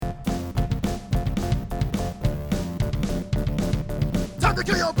Time to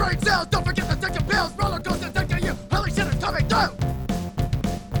kill your brain cells. Don't forget to take your pills. Roller coaster taking you. Holy shit, it's coming through.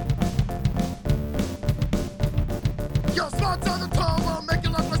 Your spots on the toe will make you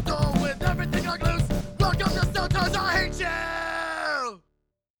look like stone with everything like loose. Welcome to Stilters, I hate you.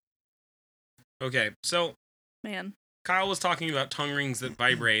 Okay, so Man. Kyle was talking about tongue rings that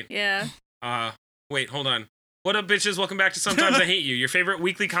vibrate. Yeah. Wait, hold on. What up, bitches? Welcome back to Sometimes I Hate You, your favorite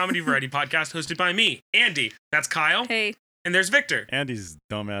weekly comedy variety podcast hosted by me, Andy. That's Kyle. Hey. And there's Victor. Andy's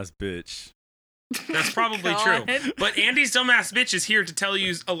dumbass bitch. That's probably God. true. But Andy's dumbass bitch is here to tell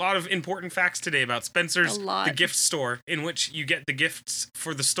you a lot of important facts today about Spencer's, the gift store, in which you get the gifts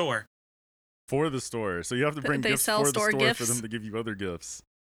for the store. For the store. So you have to bring They gifts sell for the store store gifts? for them to give you other gifts.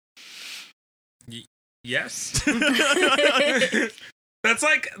 Yes. That's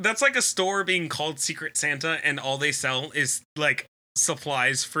like a store being called Secret Santa, and all they sell is like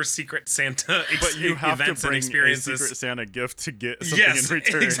supplies for Secret Santa But you have to events and bring a experiences. Secret Santa gift to get something in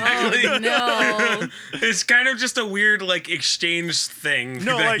return. Exactly. Oh, no. It's kind of just a weird like exchange thing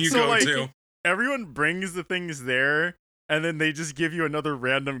that you go to. Everyone brings the things there, and then they just give you another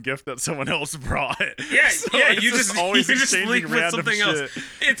random gift that someone else brought. Yeah, So yeah. it's You just always you just exchanging leave with random something else.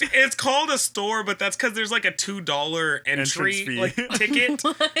 shit. It's called a store, but that's because there's like a $2 entry Entrance fee. like ticket.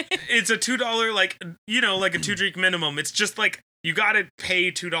 It's a $2 like a 2-drink minimum. It's just like you gotta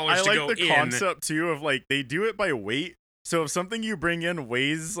pay $2 I to like go the in. concept too of like they do it by weight. So if something you bring in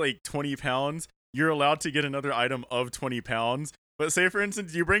weighs like 20 pounds, you're allowed to get another item of 20 pounds. But say, for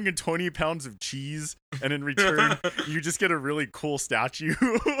instance, you bring in 20 pounds of cheese, and in return, you just get a really cool statue.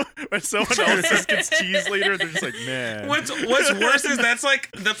 When someone else just gets cheese later, they're just like, man. What's worse is that's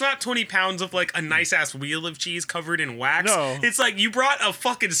not 20 pounds of like a nice ass wheel of cheese covered in wax. No. It's like you brought a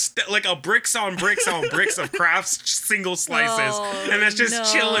fucking like a bricks on bricks on bricks of Kraft's single slices, Oh, and that's just no.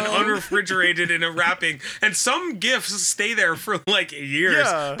 chilling unrefrigerated in a wrapping. And some gifts stay there for like years,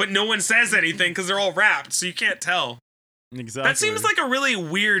 Yeah. but no one says anything because they're all wrapped, so you can't tell. Exactly. That seems like a really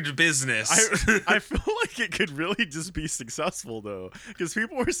weird business. I feel like it could really just be successful though, because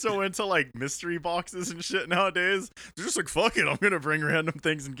people are so into like mystery boxes and shit nowadays. They're just like, fuck it, I'm gonna bring random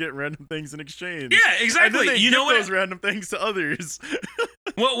things and get random things in exchange. Yeah, exactly. And then they You know give what? those random things to others.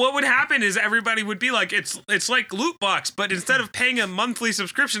 What would happen is everybody would be like, it's like Loot Box, but instead of paying a monthly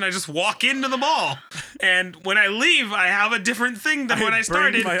subscription, I just walk into the mall, and when I leave, I have a different thing than when I bring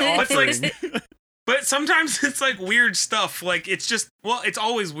started. my It's like, offering. but sometimes it's like weird stuff. Like it's just it's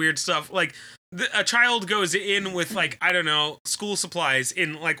always weird stuff. Like a child goes in with like I don't know school supplies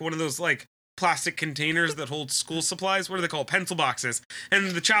in like one of those like plastic containers that hold school supplies. What are they called? Pencil boxes. And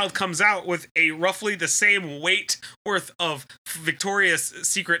the child comes out with a roughly the same weight worth of Victoria's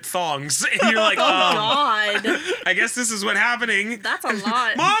Secret thongs, and you're like, Oh, God. I guess this is what's happening. That's a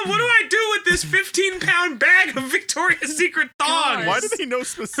lot. Mom, what do I do with this 15-pound bag of Victoria's Secret thongs? Why do they know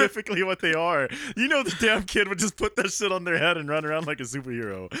specifically what they are? You know, the damn kid would just put that shit on their head and run around like a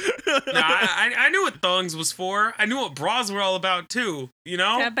superhero. Nah, I knew what thongs was for. I knew what bras were all about too. You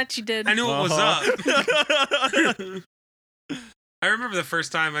know? Yeah, I bet you did. I knew what was up. I remember the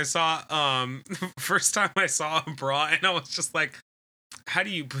first time I saw a bra, and I was just like, how do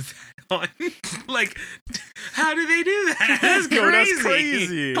you put that on? Like, how do they do that? That's crazy. Yo, that's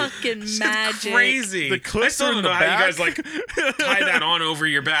crazy. Fucking Shit's magic. crazy. The I clips still are don't in know the how you back. guys like tie that on over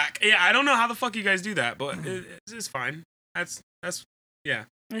your back. Yeah, I don't know how the fuck you guys do that, but it's fine. That's yeah.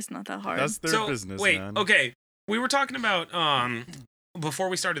 It's not that hard. That's their business, wait, man. okay. We were talking about before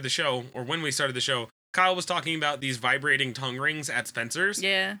we started the show, or when we started the show, Kyle was talking about these vibrating tongue rings at Spencer's.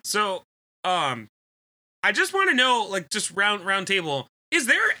 Yeah. So, I just want to know, like, just round table, is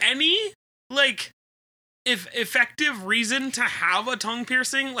there any like effective reason to have a tongue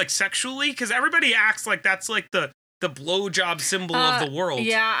piercing, like sexually? Because everybody acts like that's like the blowjob symbol of the world.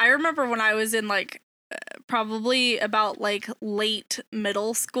 Yeah, I remember when I was in like probably about like late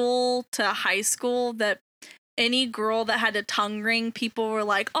middle school to high school that any girl that had a tongue ring, people were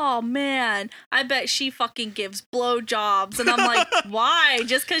like, oh man, I bet she fucking gives blowjobs. And I'm like, why?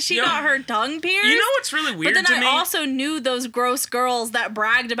 Just because she got her tongue pierced? You know what's really weird but then to I me? also knew those gross girls that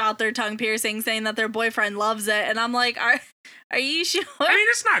bragged about their tongue piercing, saying that their boyfriend loves it. And I'm like, are you sure? I mean,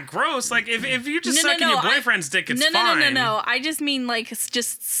 it's not gross. Like, if you're just sucking your boyfriend's dick, it's fine. No. I just mean, like, it's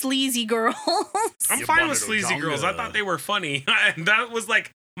just sleazy girls. I'm fine with sleazy girls. I thought they were funny. That was, like,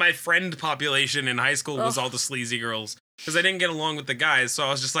 my friend population in high school was all the sleazy girls. Because I didn't get along with the guys, so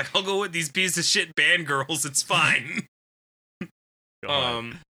I was just like, I'll go with these piece of shit band girls. It's fine.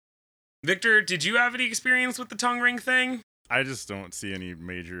 Victor, did you have any experience with the tongue ring thing? I just don't see any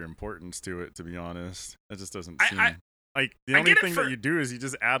major importance to it, to be honest. It just doesn't seem... Like, the I only get it thing for- that you do is you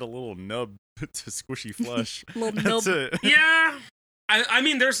just add a little nub to squishy flesh. Little That's nub. it. Yeah. I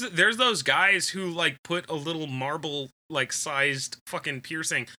mean, there's those guys who like put a little marble like sized fucking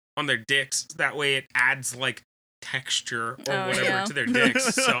piercing on their dicks. That way it adds like texture or whatever to their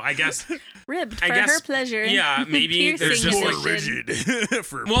dicks. So I guess ribbed for her pleasure. Yeah, maybe there's just more like, rigid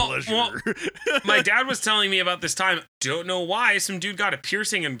for pleasure. Well, my dad was telling me about this time. Don't know why. Some dude got a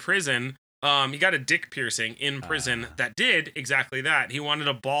piercing in prison. He got a dick piercing in prison that did exactly that. He wanted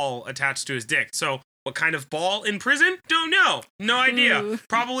a ball attached to his dick. So what kind of ball in prison? Don't know. No idea. Ooh.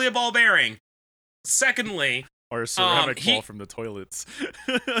 Probably a ball bearing. Secondly, or a ceramic ball from the toilets.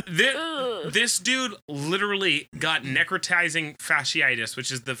 This dude literally got necrotizing fasciitis,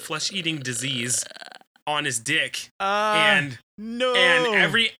 which is the flesh-eating disease on his dick. And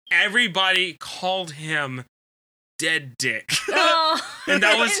everybody called him Dead Dick. And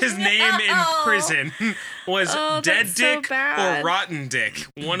that was his name in prison. Was Dead Dick or Rotten Dick.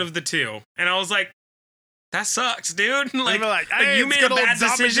 One of the two. And I was like, that sucks, dude. Like hey, you made a bad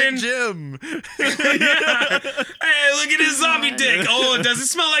decision. Jim. Yeah. Hey, look at his zombie dick. Oh, does it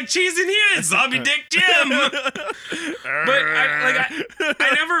smell like cheese in here? It's zombie dick Jim. But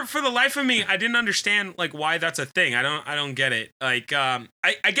I never, for the life of me, I didn't understand like why that's a thing. I don't get it. Like, I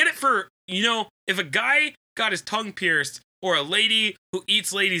get it for, you know, if a guy got his tongue pierced, or a lady who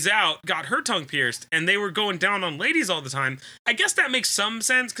eats ladies out got her tongue pierced and they were going down on ladies all the time, I guess that makes some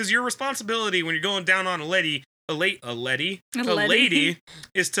sense because your responsibility when you're going down on a lady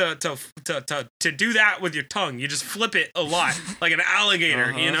is to do that with your tongue. You just flip it a lot like an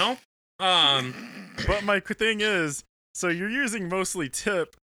alligator, you know? But my thing is, so you're using mostly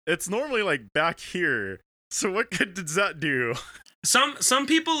tip. It's normally like back here. So what good does that do? Some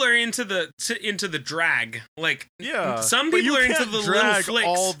people are into the drag, like some people are into the little flicks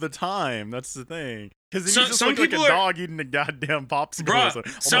all the time. That's the thing, because then you just some look like a people dog eating a goddamn popsicle.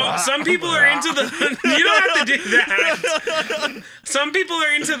 Bruh, some people are into the. You don't have to do that. Some people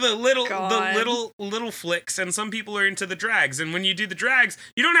are into the little flicks, and some people are into the drags. And when you do the drags,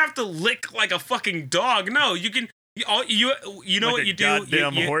 you don't have to lick like a fucking dog. No, you can. You know like what you do?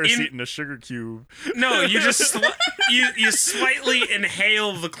 Goddamn horse eating a sugar cube. No, you just you slightly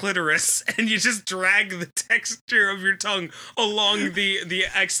inhale the clitoris and you just drag the texture of your tongue along the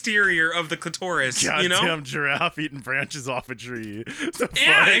exterior of the clitoris. Goddamn, you know, giraffe eating branches off a tree.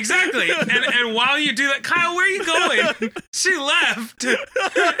 Yeah, exactly. And while you do that, Kyle, where are you going? She left.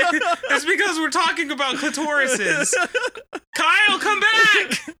 It's because we're talking about clitorises. Kyle, come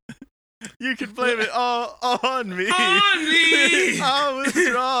back. You can blame it all on me. On me. I was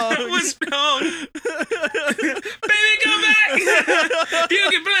wrong. I was wrong. Baby, come back. You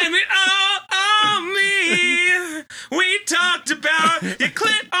can blame it all on me. We talked about your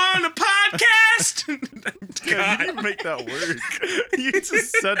clit on the podcast. God, you didn't make that work. You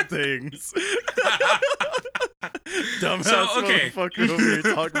just said things. Dumbass motherfucker over here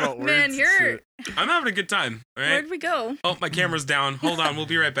talking about words. Man, I'm having a good time. All right? Where'd we go? Oh, my camera's down. Hold on, we'll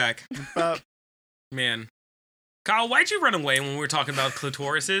be right back. Man. Kyle, why'd you run away when we were talking about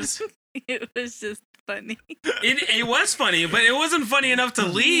clitorises? It was just funny. It was funny, but it wasn't funny enough to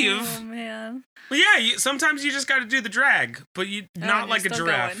leave. Oh, man. Well, yeah, sometimes you just got to do the drag, but not like a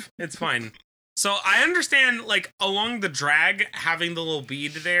giraffe. Going. It's fine. So I understand, like, along the drag, having the little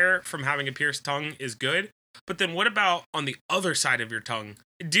bead there from having a pierced tongue is good. But then what about on the other side of your tongue?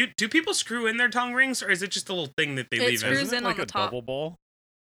 Do people screw in their tongue rings, or is it just a little thing that they leave in? Screws in like on the a top. double ball?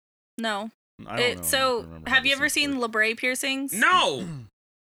 No. I don't know. So, have you ever seen LeBray piercings? No.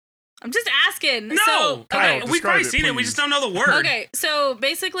 I'm just asking. No. So, Kyle, we've probably seen please. it. We just don't know the word. Okay, so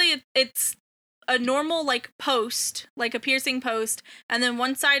basically it's a normal like post, like a piercing post, and then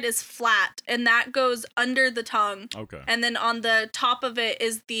one side is flat, and that goes under the tongue. Okay. And then on the top of it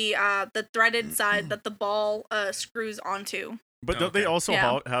is the threaded side that the ball screws onto. But don't they also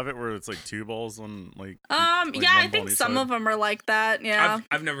Yeah. have it where it's like two balls on like? Yeah, one I ball think on each some side? of them are like that. Yeah.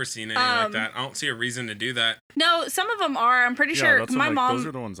 I've never seen any like that. I don't see a reason to do that. No, some of them are. I'm pretty Yeah, sure that's what my I'm like, mom. those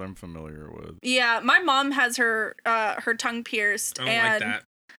are the ones I'm familiar with. Yeah, my mom has her tongue pierced. I don't like that.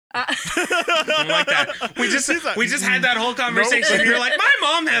 I don't like that. We just had that whole conversation. Nope. You're like, my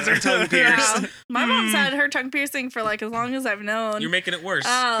mom has her tongue pierced. Yeah. My mom's had her tongue piercing for like as long as I've known. You're making it worse.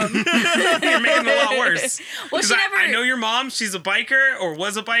 You're making it a lot worse. Well, she never. I know your mom. She's a biker or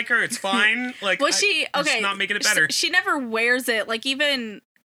was a biker. It's fine. Like, Was she I'm okay? just not making it better. She never wears it. Like even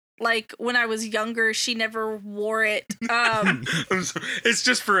like when I was younger, she never wore it. It's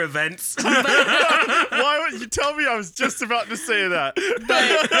just for events. Why would you tell me? I was just about to say that.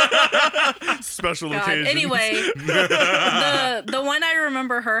 Special occasions. Anyway, the one I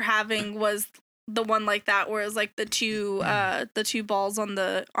remember her having was the one like that, where it was like the two balls on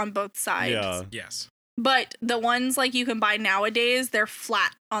both sides. Yeah. Yes. But the ones like you can buy nowadays, they're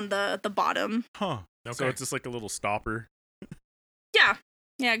flat on the bottom. Huh. So Okay. it's just like a little stopper. Yeah.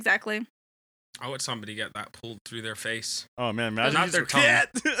 Yeah, exactly. I would somebody get that pulled through their face. Oh man, imagine Not you their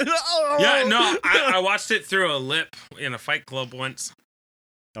just tongue. Oh! Yeah, no, I watched it through a lip in a Fight Club once.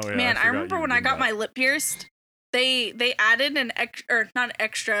 Oh yeah. Man, I forgot remember you when were I doing got that. my lip pierced, they added an or not an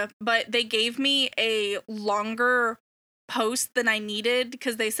extra, but they gave me a longer post than I needed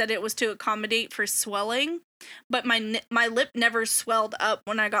because they said it was to accommodate for swelling. But my lip never swelled up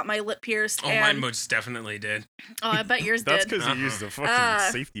when I got my lip pierced. Oh, and, mine most definitely did. Oh, I bet yours That's did. because you used a fucking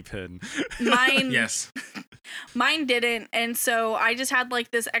Uh, safety pin. Mine, Yes. mine didn't, and so I just had like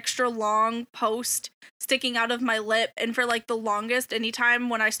this extra long post sticking out of my lip. And for like the longest, anytime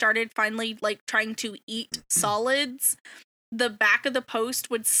when I started finally like trying to eat solids, the back of the post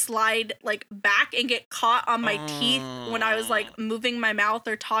would slide like back and get caught on my teeth when I was like moving my mouth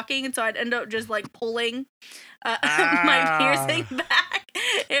or talking, and so I'd end up just like pulling my piercing back.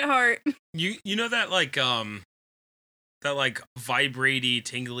 It hurt. You know that like vibraty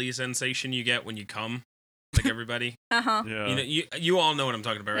tingly sensation you get when you come? Like everybody? Uh-huh. Yeah. You know, you all know what I'm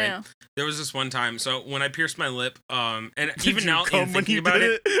talking about, right? Yeah. There was this one time, so when I pierced my lip, and Did even you now come in when thinking you about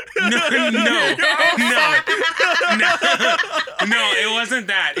did it, no, it wasn't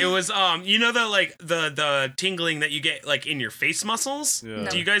that. It was you know the tingling that you get like in your face muscles. Yeah.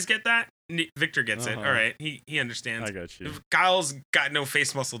 Do you guys get that? Victor gets it. Uh-huh. All right, he understands. I got you. Kyle's got no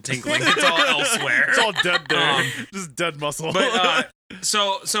face muscle tingling. It's all elsewhere. It's all dead there. Um, Just dead muscle. But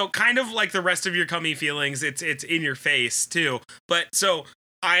so kind of like the rest of your cummy feelings, it's in your face too. But so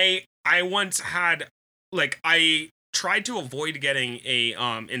I once had like I tried to avoid getting a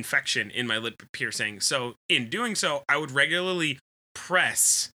infection in my lip piercing. So in doing so, I would regularly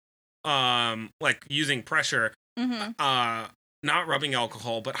press like using pressure, Mm-hmm. not rubbing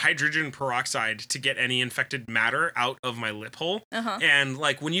alcohol, but hydrogen peroxide to get any infected matter out of my lip hole. Uh-huh. And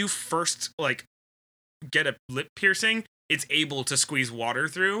like when you first like get a lip piercing, it's able to squeeze water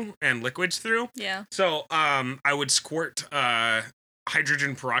through and liquids through. Yeah. So I would squirt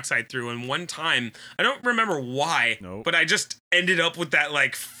hydrogen peroxide through, and one time I don't remember why, Nope. but I just ended up with that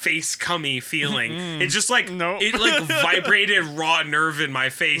like face cummy feeling. It just like Nope. it like vibrated raw nerve in my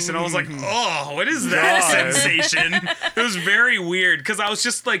face, and I was like, oh, what is that God. sensation? It was very weird because I was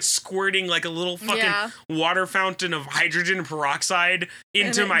just like squirting like a little fucking Yeah. water fountain of hydrogen peroxide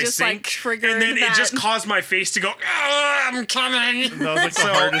into And it my just, like, sink, triggered and then that. it just caused my face to go, "Ah, I'm coming. That was like the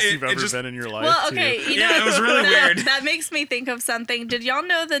So hardest it- you've it ever just- been in your life. Well, too. okay, you Yeah, know, it was really weird. That makes me think of something. Did y'all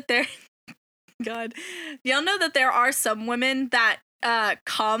know that there God. Y'all know that there are some women that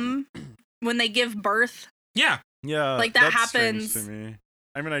come when they give birth? Yeah. Yeah, Like, that that's strange happens. to me.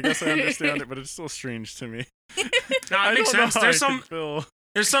 I mean, I guess I understand it, but it's still strange to me. No, I it makes don't know sense. how There's I some could feel.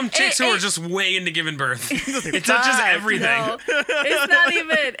 there's some chicks who It- are just way into giving birth. It touches Fuck, everything. no. It's not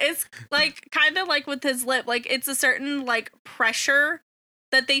even. It's like kind of like with his lip. Like it's a certain like pressure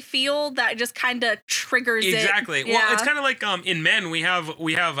that they feel that just kind of triggers it. Exactly. Well, Yeah. it's kind of like in men we have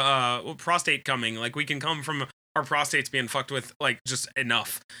prostate coming. Like we can come from our prostates being fucked with like just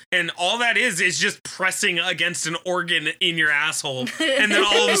enough, and all that is just pressing against an organ in your asshole, and then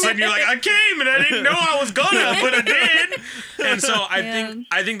all of a sudden you're like, I came and I didn't know I was gonna, but I did. And so I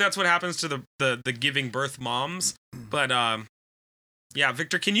think that's what happens to the giving birth moms. But yeah,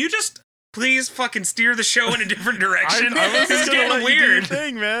 Victor, can you just please fucking steer the show in a different direction? I was This is just gonna getting let you do your weird.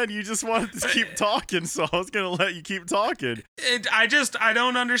 thing, man. You just wanted to keep talking, so I was gonna let you keep talking. I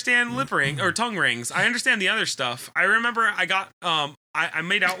don't understand lip ring or tongue rings. I understand the other stuff. I remember I got I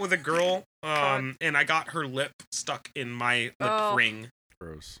made out with a girl and I got her lip stuck in my lip Oh. ring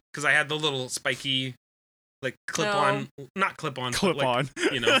Gross. because I had the little spiky like clip on, not clip on, Clip like, on.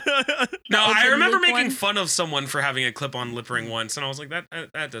 you know. No, open I remember loop making one? fun of someone for having a clip on lip ring once, and I was like,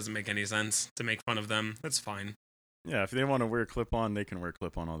 that doesn't make any sense to make fun of them. That's fine. Yeah, if they want to wear clip on, they can wear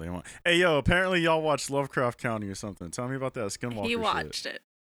clip on all they want. Hey, yo, apparently y'all watched Lovecraft County or something. Tell me about that Skinwalker He shit. watched it.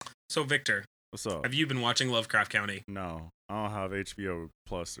 So Victor, What's up? have you been watching Lovecraft County? No, I don't have HBO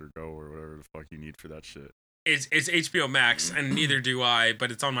Plus or Go or whatever the fuck you need for that shit. It's HBO Max, and neither do I,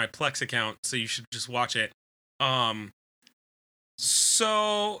 but it's on my Plex account, so you should just watch it.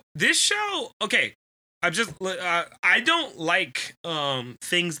 So this show, okay, I don't like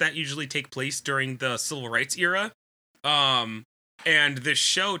things that usually take place during the civil rights era. And this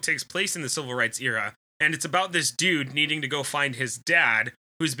show takes place in the civil rights era, and it's about this dude needing to go find his dad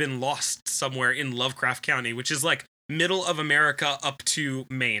who's been lost somewhere in Lovecraft County, which is like middle of America up to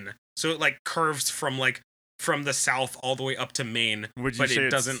Maine. So it like curves from the south all the way up to Maine. Would you but say it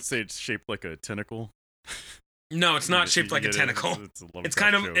doesn't. say it's shaped like a tentacle? No, it's not You shaped like a get it, tentacle. It's, a It's Lovecraft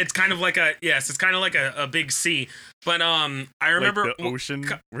kind of joke. it's kind of like a big C. But I remember like the ocean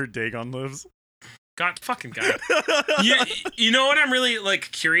where Dagon lives. God fucking God. You know what I'm really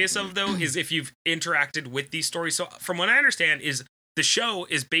like curious of though is if you've interacted with these stories. So from what I understand is the show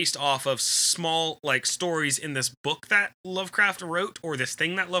is based off of small like stories in this book that Lovecraft wrote, or this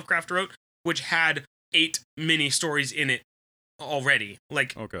thing that Lovecraft wrote, which had 8 mini stories in it already.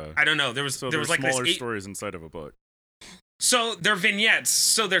 Like Okay. I don't know, there was So there was like smaller this 8. stories inside of a book. So they're vignettes.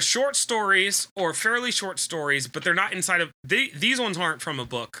 So they're short stories or fairly short stories, but they're not inside of these ones aren't from a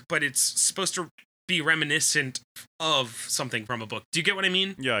book, but it's supposed to be reminiscent of something from a book. Do you get what I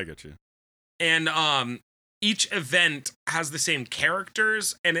mean? Yeah, I get you. And each event has the same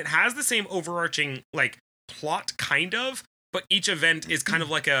characters and it has the same overarching like plot kind of, but each event is kind of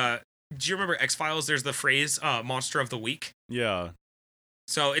like a do you remember X-Files? There's the phrase monster of the week. Yeah.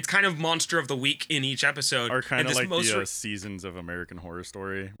 So it's kind of monster of the week in each episode. Or kind And of this like the most seasons of American Horror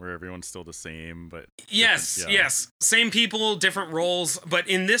Story, where everyone's still the same, but Yes, different- yeah. yes. Same people, different roles. But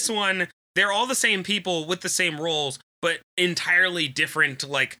in this one, they're all the same people with the same roles, but entirely different,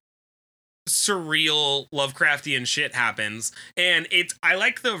 like, surreal Lovecraftian shit happens. And I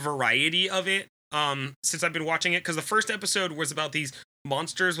like the variety of it, since I've been watching it, because the first episode was about these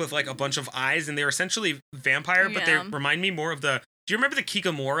monsters with, like, a bunch of eyes, and they're essentially vampire, but they Yeah. remind me more of the... Do you remember the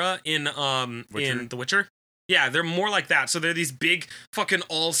Kikamora in Witcher? The Witcher? Yeah, they're more like that. So they're these big fucking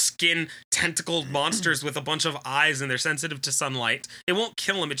all skin tentacled monsters with a bunch of eyes and they're sensitive to sunlight. It won't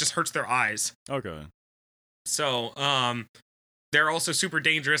kill them, it just hurts their eyes. Okay. So, they're also super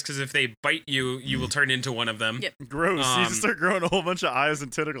dangerous because if they bite you, you will turn into one of them. Yep. Gross. You Um, just start growing a whole bunch of eyes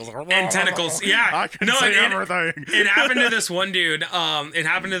and tentacles. And tentacles, yeah. I can No, say and- everything. It happened to this one dude. It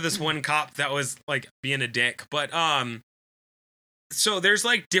happened to this one cop that was like being a dick. But so there's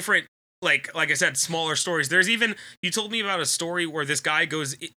like different like I said, smaller stories. There's even you told me about a story where this guy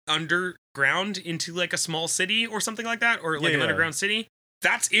goes underground into like a small city or something like that, or like an Yeah. underground city.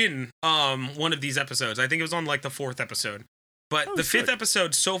 That's in one of these episodes. I think it was on like the 4th episode. But Oh, the 5th sick.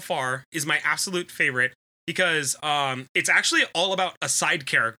 episode so far is my absolute favorite because it's actually all about a side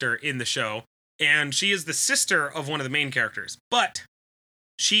character in the show, and she is the sister of one of the main characters. But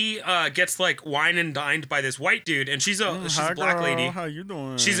she gets like wine and dined by this white dude, and she's a Hi, black girl. lady. How you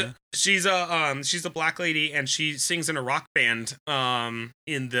doing? She's a black lady, and she sings in a rock band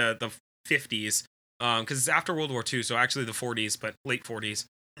in the 50s because it's after World War II, so actually the 40s, but late 40s.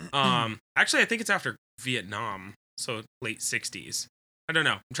 Actually, I think it's after Vietnam, so late 60s. I don't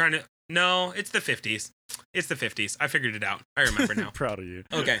know. No, it's the 50s. It's the 50s. I figured it out. I remember now. Proud of you.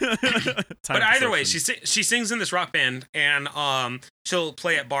 Okay. Time But either way, perception. she sings in this rock band, and she'll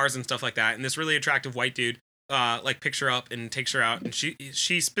play at bars and stuff like that. And this really attractive white dude like picks her up and takes her out, and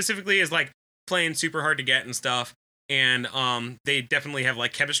she specifically is like playing super hard to get and stuff. And they definitely have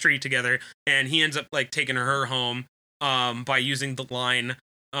like chemistry together, and he ends up like taking her home by using the line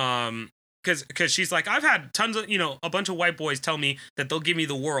because she's like, I've had tons of a bunch of white boys tell me that they'll give me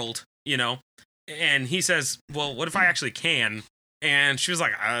the world, and he says, well, what if I actually can? And she was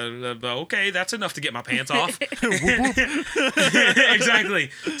like, okay, that's enough to get my pants off. Exactly.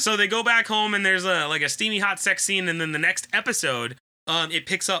 So they go back home, and there's a steamy hot sex scene, and then the next episode, it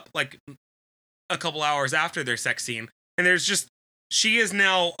picks up like a couple hours after their sex scene, and she is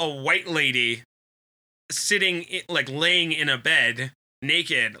now a white lady sitting like laying in a bed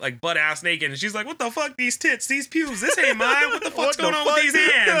naked, like butt ass naked, and she's like, what the fuck, these tits, these pubes, this ain't mine, what the fuck's going on with these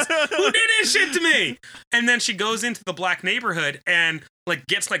hands, who did this shit to me? And then she goes into the black neighborhood and like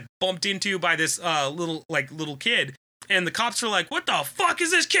gets like bumped into by this little kid, and the cops are like, what the fuck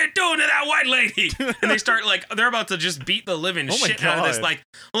is this kid doing to that white lady? And they start like they're about to just beat the living Oh my shit out of this God.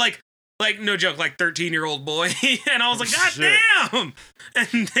 like no joke, like 13-year-old boy. And I was like, God Shit. damn!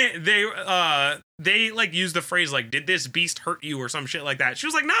 And they like use the phrase like, did this beast hurt you or some shit like that? She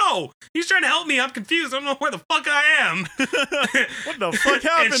was like, no, he's trying to help me. I'm confused. I don't know where the fuck I am. What the fuck And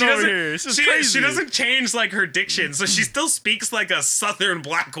happened she over doesn't- here? It's just She crazy. doesn't change like her diction, so she still speaks like a southern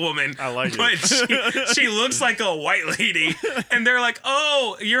black woman. I like But it. she looks like a white lady. And they're like,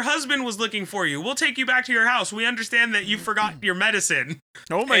 oh, your husband was looking for you. We'll take you back to your house. We understand that you forgot your medicine.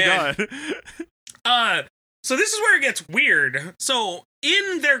 Oh my and- god. So this is where it gets weird. So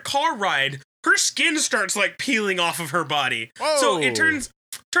in their car ride, her skin starts like peeling off of her body. So it Whoa.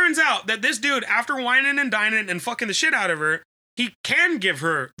 turns out that this dude, after whining and dining and fucking the shit out of her, he can give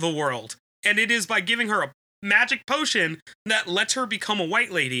her the world. And it is by giving her a magic potion that lets her become a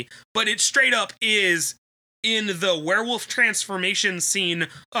white lady. But it straight up is in the werewolf transformation scene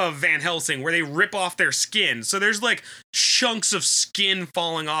of Van Helsing where they rip off their skin. So there's like chunks of skin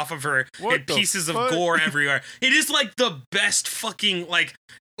falling off of her What and the pieces of fuck? gore everywhere. It is like the best fucking like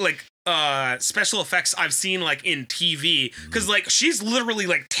special effects I've seen like in TV, because like she's literally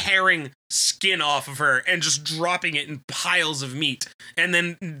like tearing skin off of her and just dropping it in piles of meat, and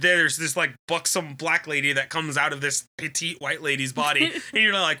then there's this like buxom black lady that comes out of this petite white lady's body and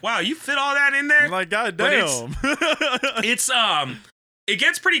you're like, wow, you fit all that in there. I'm like, God But damn. It's it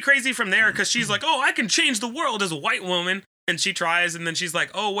gets pretty crazy from there, because she's like, oh, I can change the world as a white woman. And she tries, and then she's like,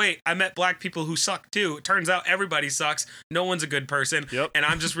 oh, wait, I met black people who suck too. It turns out everybody sucks. No one's a good person. Yep. And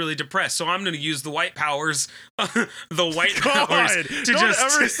I'm just really depressed. So I'm going to use the white powers, the white God, powers to don't just...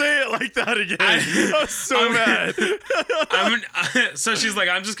 ever say it like that again. I'm so I'm- mad. so she's like,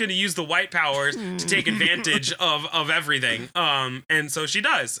 I'm just going to use the white powers to take advantage of everything. And so she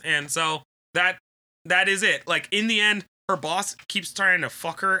does. And so that is it. Like, in the end, her boss keeps trying to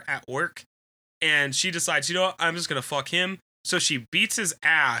fuck her at work. And she decides, you know what, I'm just going to fuck him. So she beats his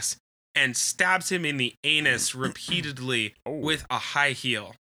ass and stabs him in the anus repeatedly Oh. with a high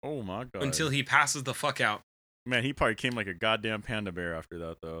heel Oh my God. until he passes the fuck out. Man, he probably came like a goddamn panda bear after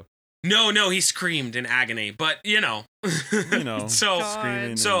that, though. No, he screamed in agony, but you know. You know, So God.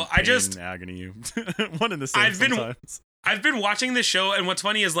 screaming So and I pain, just- agony. One in the same I've been- sometimes. I've been watching this show, and what's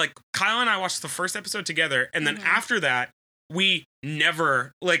funny is like Kyle and I watched the first episode together, and then Mhm. after that, we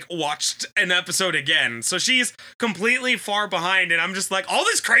never like watched an episode again. So she's completely far behind, and I'm just like, all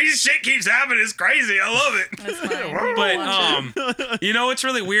this crazy shit keeps happening. It's crazy. I love it. That's fine. But Watch it. you know what's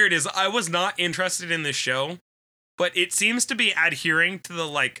really weird is I was not interested in this show, but it seems to be adhering to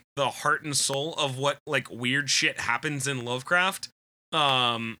the heart and soul of what like weird shit happens in Lovecraft.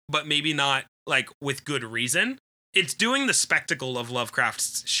 But maybe not like with good reason. It's doing the spectacle of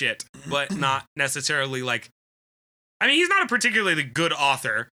Lovecraft's shit, but not necessarily like, I mean, he's not a particularly good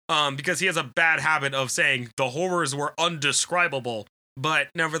author, because he has a bad habit of saying the horrors were undescribable. But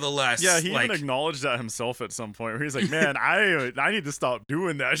nevertheless, Yeah, he like, even acknowledged that himself at some point where he's like, man, I need to stop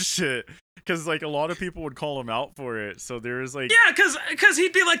doing that shit. Because, like, a lot of people would call him out for it. So there was, like... yeah, because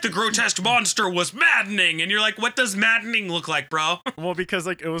he'd be like, the grotesque monster was maddening. And you're like, what does maddening look like, bro? Well, because,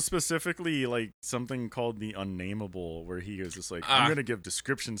 like, it was specifically, like, something called the unnameable, where he was just like, I'm going to give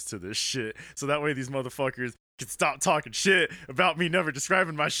descriptions to this shit. So that way these motherfuckers can stop talking shit about me never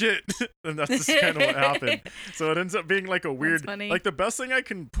describing my shit. And that's just kind of what happened. So it ends up being, like, a weird... funny. Like, the best thing I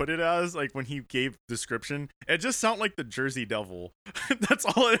can put it as, like, when he gave description, it just sounded like the Jersey Devil. That's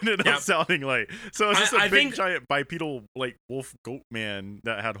all it ended Yep. up sounding like. So it's just a I big, think- giant bipedal, like, wolf goat man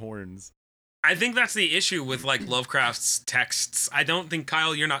that had horns. I think that's the issue with like Lovecraft's texts. I don't think,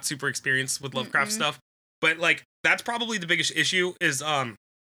 Kyle, you're not super experienced with Lovecraft Mm-mm. stuff, but like that's probably the biggest issue is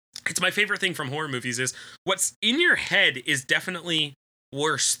it's my favorite thing from horror movies is what's in your head is definitely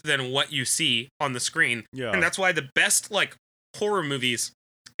worse than what you see on the screen. Yeah. And that's why the best like horror movies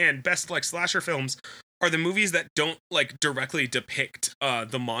and best like slasher films are the movies that don't like directly depict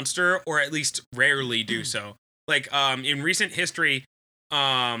the monster, or at least rarely do so. Like in recent history,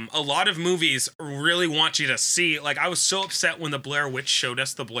 a lot of movies really want you to see, like, I was so upset when the Blair Witch showed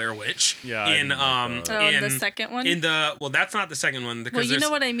us the Blair Witch. Yeah, I In didn't like that. Oh, in the second one? well, that's not the second one, because well, you there's know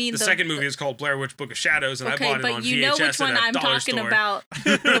what I mean. the second movie is called Blair Witch Book of Shadows, and Okay, I bought it but on you VHS know which one at a I'm dollar talking store. about.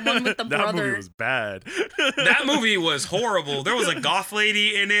 The one with the That brother. movie was bad. That movie was horrible. There was a goth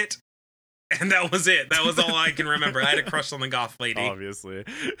lady in it, and that was it. That was all I can remember. I had a crush on the goth lady. Obviously.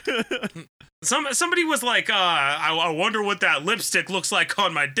 Somebody was like, I wonder what that lipstick looks like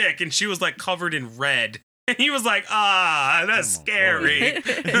on my dick, and she was like covered in red. And he was like, that's Oh, scary.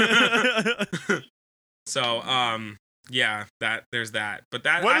 So, yeah, there's that. But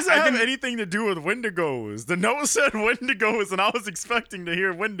that What does that I've have been- anything to do with Wendigos? The note said Wendigos, and I was expecting to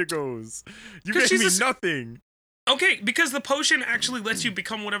hear Wendigos. You 'Cause gave me she's a- nothing. Okay, because the potion actually lets you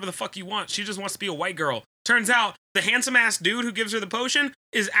become whatever the fuck you want. She just wants to be a white girl. Turns out the handsome ass dude who gives her the potion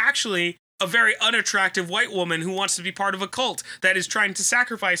is actually a very unattractive white woman who wants to be part of a cult that is trying to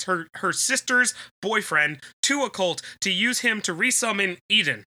sacrifice her sister's boyfriend to a cult to use him to resummon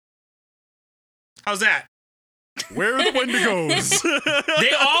Eden. How's that? Where are the Wendigos?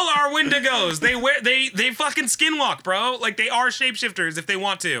 They all are Wendigos. They fucking skinwalk, bro. Like, they are shapeshifters if they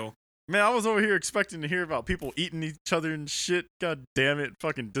want to. Man, I was over here expecting to hear about people eating each other and shit. God damn it.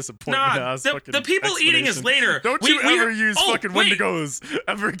 Fucking disappointment. Nah, ass the fucking people eating is explanation. later. Don't We- you we ever heard- use oh, fucking wait. Wendigos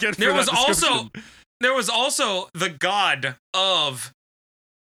ever again for There that was also description. there was also the god of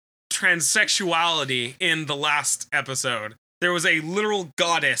transsexuality in the last episode. There was a literal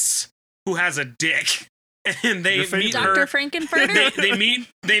goddess who has a dick. and they Your favorite. meet Dr. her. Frankenfurter?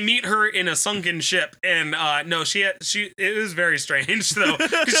 They meet her in a sunken ship, and no, it was very strange though,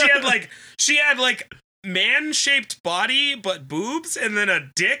 because she had like man-shaped body but boobs, and then a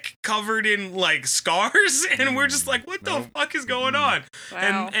dick covered in like scars, and we're just like, what the Nope. fuck is going on?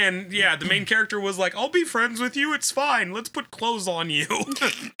 Wow. And yeah, the main character was like, I'll be friends with you, it's fine, let's put clothes on you.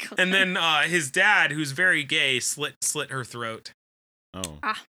 And then his dad, who's very gay, slit her throat. Oh,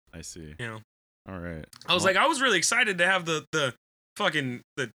 Ah. I see. You know, All right. I was like, I was really excited to have the fucking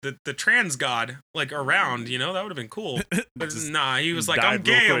the trans god like around, you know, that would have been cool. But Just nah, he was like, died I'm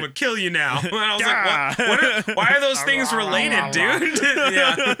real gay, I'm quick. gonna kill you now. And I was Gah. like, why are those things related, dude?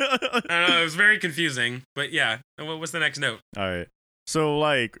 Yeah, I don't know, it was very confusing. But yeah, what was the next note? All right. So,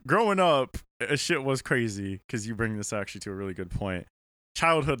 like, growing up, shit was crazy because you bring this actually to a really good point.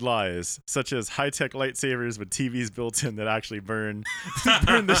 Childhood lies, such as high-tech lightsabers with TVs built in that actually burn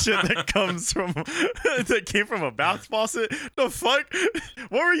the shit that comes from that came from a bath faucet. The fuck?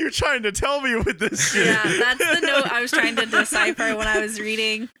 What were you trying to tell me with this shit? Yeah, that's the note I was trying to decipher when I was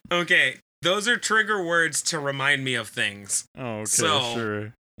reading. Okay, those are trigger words to remind me of things. Oh, okay, So,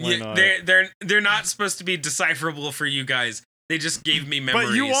 sure. Why not? They're not supposed to be decipherable for you guys. They just gave me memories.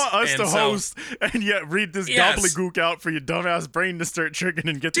 But you want us and to so- host and yet read this Yes. gobbledygook out for your dumbass brain to start triggering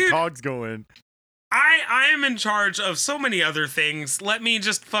and get the Dude. cogs going. I am in charge of so many other things. Let me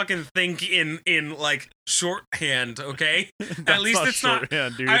just fucking think in like shorthand, okay? That's least it's not-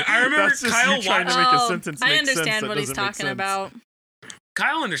 shorthand, dude. I remember That's just Kyle you trying to watched- make a Oh, sentence I make sense understand that what he's doesn't make talking sense. about.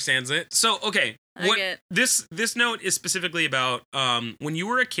 Kyle understands it. So okay, I what get. this note is specifically about when you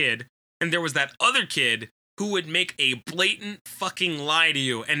were a kid and there was that other kid who would make a blatant fucking lie to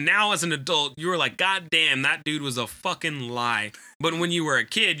you, and now as an adult you were like, god damn, that dude was a fucking lie. But when you were a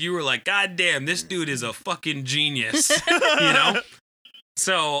kid you were like, god damn, this dude is a fucking genius. You know?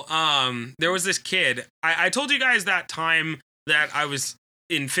 So there was this kid. I told you guys that time that I was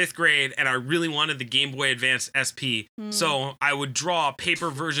in 5th grade and I really wanted the Game Boy Advance SP. So I would draw paper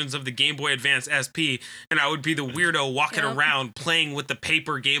versions of the Game Boy Advance SP, and I would be the weirdo walking Yep. around playing with the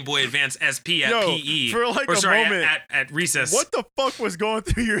paper Game Boy Advance SP at Yo, PE. for like or a sorry, moment, at recess. what the fuck was going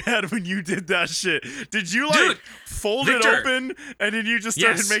through your head when you did that shit? Did you like Dude, fold Victor. it open and then you just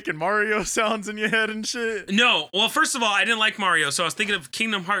started Yes. making Mario sounds in your head and shit? No, well, first of all, I didn't like Mario, so I was thinking of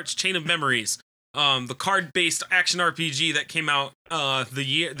Kingdom Hearts: Chain of Memories, the card-based action RPG that came out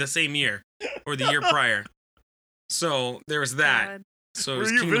the same year or the year prior. So there was that. God. So it Were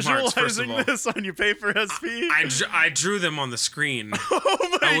was you Kingdom Hearts, first of visualizing all. this on your paper SP? I drew them on the screen.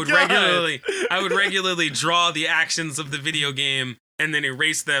 Oh my I would god! regularly draw the actions of the video game and then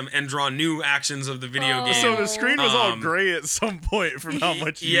erase them and draw new actions of the video Oh. game. So the screen was all Um, gray at some point from how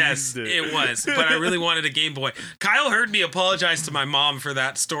much you Yes, used it was, but I really wanted a Game Boy. Kyle heard me apologize to my mom for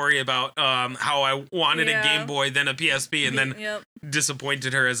that story about how I wanted a Yeah. Game Boy, then a PSP, and then Yep.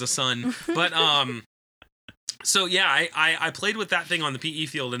 disappointed her as a son. But so yeah, I played with that thing on the PE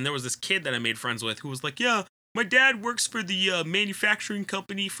field, and there was this kid that I made friends with who was like, yeah, my dad works for the manufacturing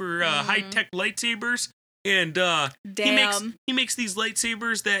company for high tech lightsabers, and Damn. he makes these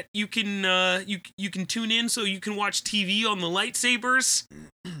lightsabers that you can you can tune in so you can watch TV on the lightsabers.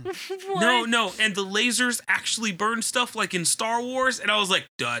 What? No, and the lasers actually burn stuff like in Star Wars, and I was like,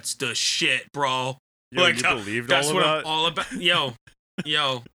 that's the shit, bro. Yo, you believed that's all what of I'm that? all about.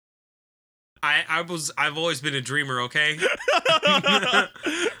 Yo. I've always been a dreamer, okay?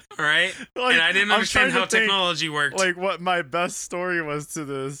 All right? Like, And I didn't I'm understand trying how to think, technology worked. like what my best story was to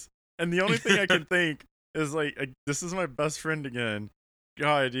this, and the only thing I can think is like this is my best friend again.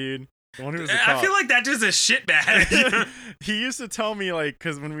 God, dude, the one who was a I cop. feel like that just a shitbag. He used to tell me like,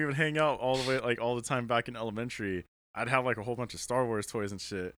 because when we would hang out all the way like all the time back in elementary, I'd have like a whole bunch of Star Wars toys and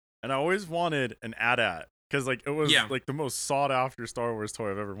shit, and I always wanted an AT-AT. Because like it was Yeah. like the most sought after Star Wars toy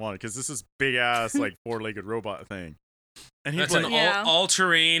I've ever wanted. Because this is big ass like 4-legged robot thing, and he's That's like, an Yeah.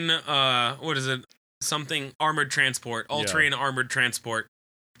 all-terrain, what is it? Something armored transport. All-terrain armored transport.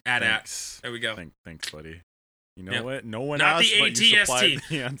 AT-AT. Thanks. There we go. Thanks, buddy. You know Yep. what? No one Not asked, the but you ATST. supplied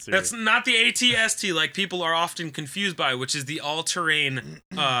the answer. That's not the ATST like people are often confused by, which is the all-terrain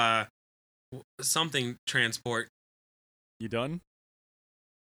something transport. You done?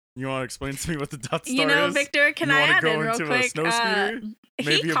 You want to explain to me what the Death Star You know, is? Victor, can You I wanna add go in real into a quick? snow scooter?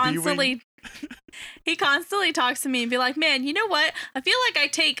 Maybe a He B-wing? constantly he constantly talks to me and be like, man, you know what? I feel like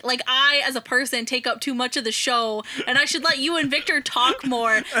I as a person take up too much of the show, and I should let you and Victor talk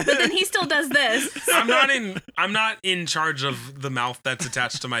more. But then he still does this. I'm not in charge of the mouth that's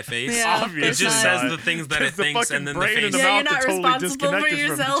attached to my face. Yeah, It Obviously just not. says the things that it Because the thinks fucking and then the brain and face. the Yeah, you're mouth not are totally responsible for disconnected from each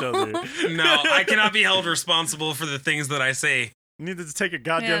yourself. other. No, I cannot be held responsible for the things that I say. Needed to take a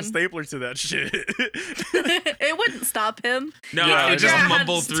goddamn Man. stapler to that shit. It wouldn't stop him. No, Yeah, you I just know.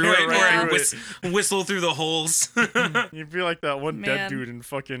 mumble Just through tear it right or through whistle through the holes. You'd be like that one dead Man. dude in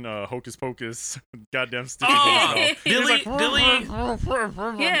fucking Hocus Pocus. Goddamn sticky Oh, mouth. Billy,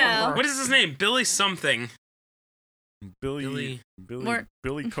 Billy, Yeah. what is his name? Billy something. Billy More-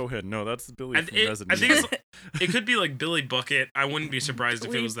 Cohen. No, that's Billy I, from it, Resident I think Evil. it could be like Billy Bucket. I wouldn't be surprised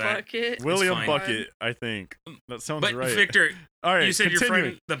if it was that. Bucket. William fine. Bucket, I think. That sounds But right. Victor, All right, you said continuing.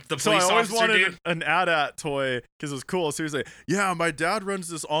 your friend, the So I police always officer wanted dude. an AT-AT toy because it was cool. So he was like, yeah, my dad runs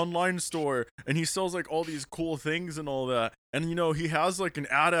this online store and he sells like all these cool things and all that. And you know, he has like an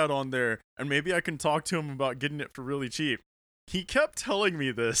AT-AT on there and maybe I can talk to him about getting it for really cheap. He kept telling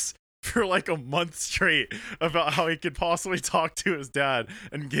me this for like a month straight about how he could possibly talk to his dad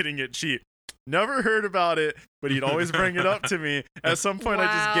and getting it cheap. Never heard about it, but he'd always bring it up to me. At some point I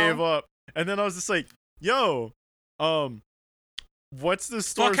just Wow. gave up. And then I was just like, yo, what's the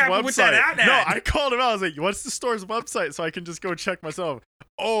store's happened website? with that AT-AT? No, I called him out. I was like, what's the store's website so I can just go check myself?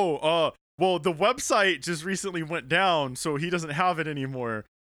 Oh, well, the website just recently went down, so he doesn't have it anymore.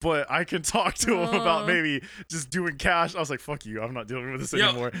 But I can talk to him about Oh. maybe just doing cash. I was like, fuck you. I'm not dealing with this Yo,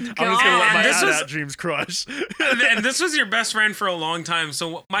 anymore. I'm just going to let my And this was- AT-AT dreams crush. And this was your best friend for a long time.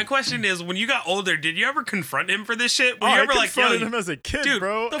 So my question is, when you got older, did you ever confront him for this shit? Were Oh, you I ever like, yo, confronted him as a kid, dude,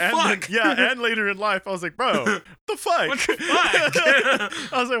 bro. the and fuck? and later in life, I was like, bro, the fuck? What the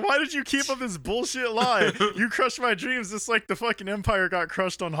fuck? I was like, why did you keep up this bullshit lie? You crushed my dreams just like the fucking Empire got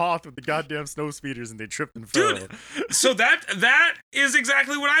crushed on Hoth with the goddamn snow speeders and they tripped and fell. Dude, so that is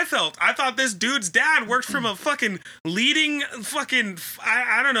exactly what I felt. I thought this dude's dad worked from a fucking leading fucking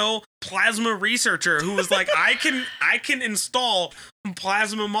I don't know, plasma researcher who was like, I can install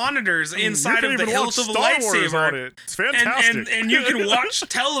plasma monitors inside you of can the even hilt watch of a Star Wars on lightsaber. it. It's fantastic. And you can watch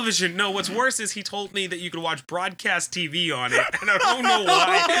television. No, what's worse is he told me that you could watch broadcast TV on it, and I don't know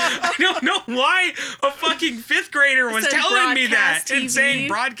why. I don't know why a fucking fifth grader was Said telling me that broadcast and saying TV.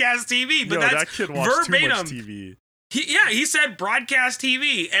 broadcast TV, but Yo, that's that kid watched verbatim. too much TV. He said broadcast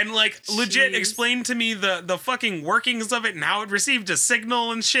TV and like legit Jeez. explained to me the fucking workings of it and how it received a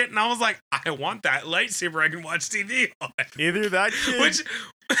signal and shit. And I was like, I want that lightsaber I can watch TV on. Either that kid Which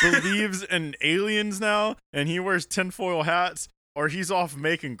believes in aliens now and he wears tinfoil hats, or he's off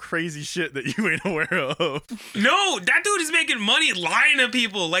making crazy shit that you ain't aware of. no, that dude is making money lying to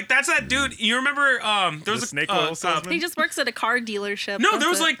people. Like that's that dude. You remember there was The a snake oil salesman? He just works at a car dealership. No, That's there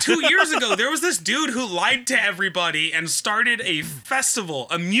was it. like 2 years ago. There was this dude who lied to everybody and started a festival,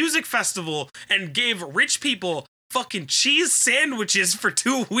 a music festival, and gave rich people fucking cheese sandwiches for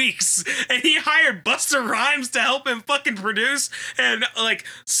 2 weeks. And he hired Busta Rhymes to help him fucking produce and like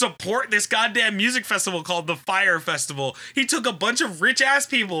support this goddamn music festival called the Fire Festival. He took a bunch of rich ass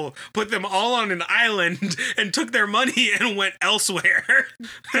people, put them all on an island, and took their money and went elsewhere.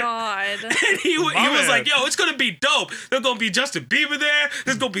 God. And he was man. like, yo, it's gonna be dope. There's gonna be Justin Bieber there.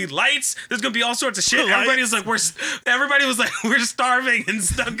 There's gonna be lights. There's gonna be all sorts of shit. Lights? Everybody was like, we're starving and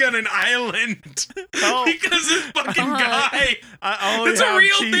stuck on an island Oh. because this fucking guy. I only That's a have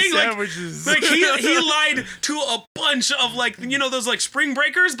real cheese thing, like- sandwiches. Like he lied to a bunch of like, you know, those like spring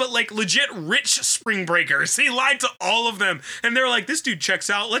breakers, but like legit rich spring breakers. He lied to all of them, and they were like, "This dude checks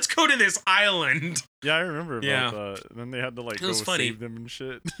out. Let's go to this island." Yeah, I remember about Yeah. that. And then they had to like It go was funny. save them and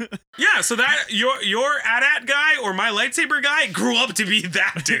shit. Yeah, so that your AT-AT guy or my lightsaber guy grew up to be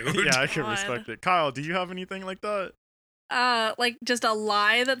that dude. Yeah, I can God. respect it. Kyle, do you have anything like that? Like just a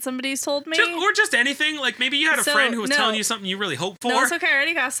lie that somebody's told me. Just anything. Like maybe you had a So, friend who was no. telling you something you really hoped for. No, it's okay. I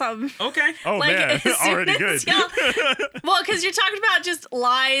already got something. Okay. Oh Like, man, as soon already as good. Well, because you're talking about just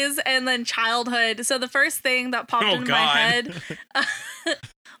lies and then childhood. So the first thing that popped Oh, into God. my head,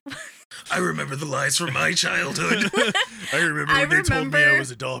 I remember the lies from my childhood. I remember I when they told me I remember-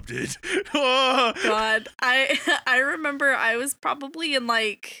 was adopted. Oh, God, I remember I was probably in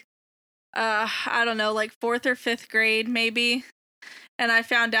like, I don't know, like 4th or 5th grade maybe, and I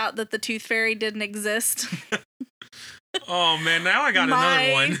found out that the Tooth Fairy didn't exist. Oh man, now I got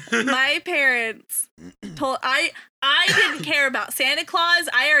another one. My parents told I didn't care about Santa Claus.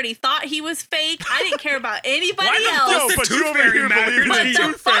 I already thought he was fake. I didn't care about anybody Why the else. fuck no, the but Tooth you over Fairy here mattered believe in to the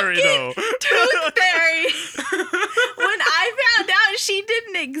you? Tooth Fairy, though. Tooth Fairy. When I found out she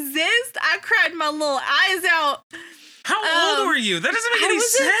didn't exist, I cried my little eyes out. How old were you? That doesn't make I any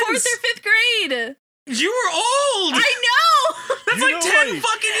was sense. in 4th or 5th grade. You were old. I know. That's You like know, 10 like-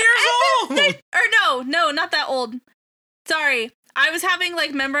 fucking years old. Or no, not that old. Sorry. I was having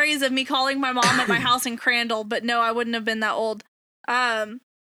like memories of me calling my mom at my house in Crandall, but no, I wouldn't have been that old. I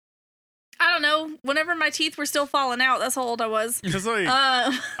I don't know, whenever my teeth were still falling out. That's how old I was. Because like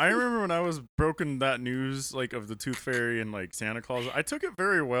Uh, I remember when I was broken that news like of the Tooth Fairy and like Santa Claus, I took it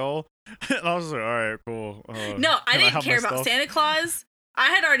very well, and I was like, all right, cool. no, I can didn't have care my about stuff? Santa Claus. I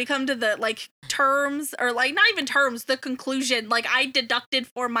had already come to the like terms, or like not even terms, the conclusion. Like I deducted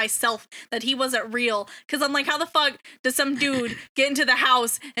for myself that he wasn't real, because I'm like, how the fuck does some dude get into the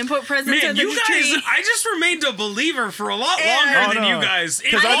house and put presents Man, under you the guys, tree? I just remained a believer for a lot And- longer Oh, than no. you guys. In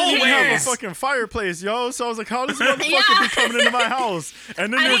Because I all didn't have a ways. fucking fireplace, yo. So I was like, how does this motherfucker Yeah. be coming into my house?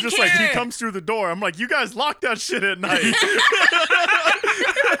 And then I they're didn't just like, he care. comes through the door. I'm like, you guys lock that shit at night.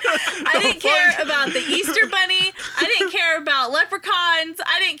 I didn't care about the Easter Bunny. I didn't care about leprechauns.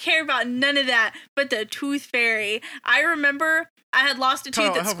 I didn't care about none of that. But the Tooth Fairy. I remember I had lost a tooth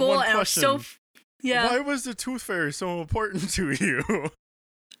Kyle, I at have school, one and I was so question. yeah. Why was the Tooth Fairy so important to you?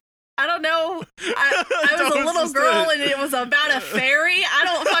 I don't know. I That was a was little just girl, it. and it was about a fairy. I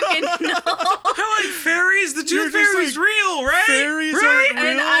don't fucking know. I like fairies. The You're Tooth just Fairy's like, real, right? Fairies right? aren't real.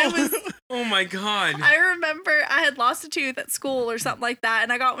 And I was Oh my god. I remember I had lost a tooth at school or something like that,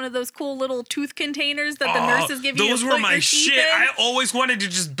 and I got one of those cool little tooth containers that the nurses give you. Those to were put my your teeth shit. in. I always wanted to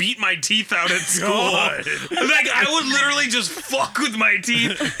just beat my teeth out at school. God. Like I would literally just fuck with my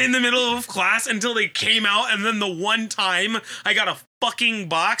teeth in the middle of class until they came out, and then the one time I got a fucking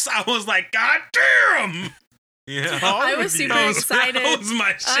box, I was like, God damn! Yeah. I was super excited. That was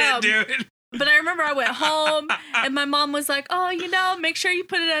my shit, dude. But I remember I went home and my mom was like, oh, make sure you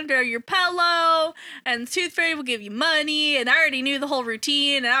put it under your pillow and the Tooth Fairy will give you money. And I already knew the whole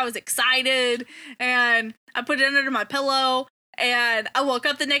routine and I was excited. And I put it under my pillow and I woke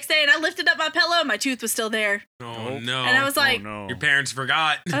up the next day and I lifted up my pillow and my tooth was still there. Oh no. And I was like, no. Your parents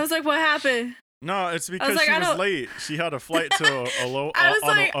forgot. I was like, what happened? No, it's because like, she I was don't- late. She had a flight to I was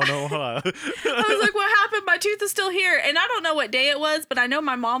like- Aloha. I was like, what happened? My tooth is still here. And I don't know what day it was, but I know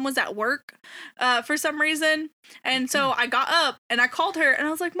my mom was at work for some reason. And so I got up and I called her and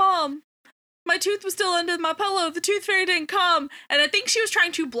I was like, Mom, my tooth was still under my pillow. The Tooth Fairy didn't come. And I think she was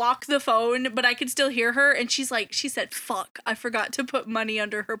trying to block the phone, but I could still hear her. And she said, fuck, I forgot to put money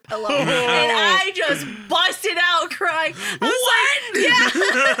under her pillow. And I just busted out crying. I was like,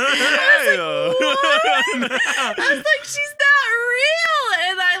 I was like, she's not real.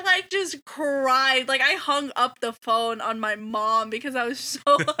 And I like just cried. Like I hung up the phone on my mom because I was so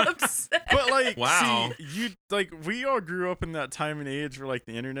upset. But like, Wow. see, we all grew up in that time and age where like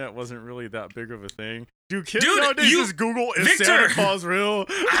the internet wasn't really that big of a thing. Kids Dude, nowadays you- just Google, is Victor! Santa Claus real?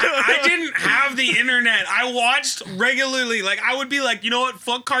 I didn't have the internet. I watched regularly. Like, I would be like, you know what?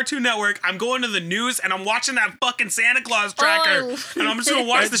 Fuck Cartoon Network. I'm going to the news and I'm watching that fucking Santa Claus tracker. And I'm just going to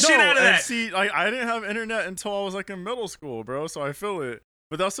watch the shit out of and that. See, like I didn't have internet until I was like in middle school, bro. So I feel it.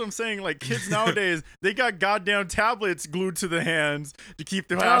 But that's what I'm saying. Like kids nowadays, they got goddamn tablets glued to the hands to keep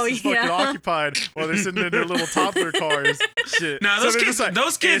their asses fucking yeah. occupied while they're sitting in their little toddler cars. Shit. No, So those they're kids- just like,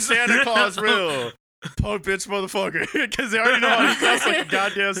 those kids- "Is Santa Claus real?" Punk bitch motherfucker. Because they already know how to dress like a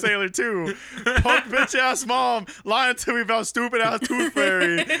goddamn sailor too. Punk bitch ass mom lying to me about stupid ass Tooth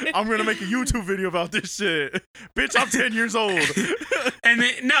Fairy. I'm gonna make a YouTube video about this shit. Bitch, I'm 10 years old. And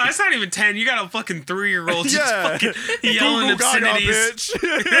no, it's not even 10. You got a fucking 3-year-old just Yeah. fucking yelling Google Gaga, obscenities.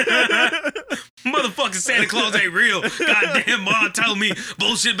 bitch. Motherfucking Santa Claus ain't real. Goddamn mom telling me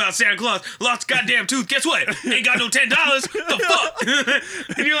bullshit about Santa Claus. Lost a goddamn tooth. Guess what? Ain't got no $10. The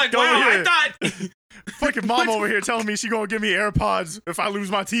fuck? And you're like, Go wow, I ahead. thought. Fucking mom over here telling me she gonna give me AirPods if I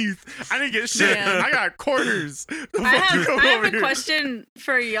lose my teeth. I didn't get shit. Man. I got quarters. The I fuck you have, come I have over a here? question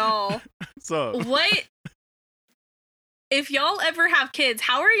for y'all. So What if y'all ever have kids,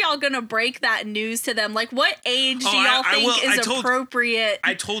 how are y'all gonna break that news to them? Like, what age do Oh, y'all I think will- I is told- appropriate?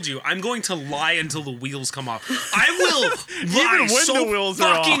 I told you, I'm going to lie until the wheels come off. I will lie when so the wheels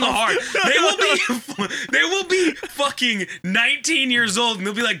are fucking off. hard. They will be fucking 19 years old, and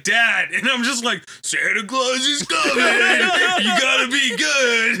they'll be like, "Dad," and I'm just like, "Santa Claus is coming. You gotta be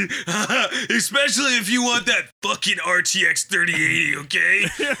good, especially if you want that fucking RTX 3080, okay?"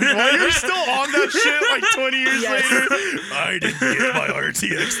 Well, you're still on that shit like 20 years Yes. later. I didn't get my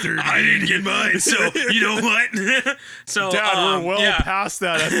RTX 30. I didn't get mine, so you know what? So Dad, we're well yeah. past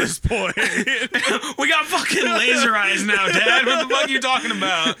that at this point. We got fucking laser eyes now, Dad. What the fuck are you talking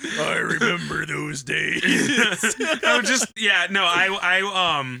about? I remember those days. No, just yeah, no.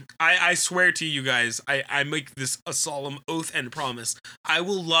 I swear to you guys, I make this a solemn oath and promise. I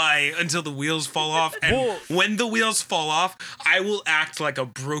will lie until the wheels fall off, and Well- when the wheels fall off, I will act like a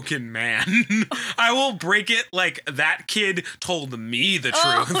broken man. I will break it like that kid told me the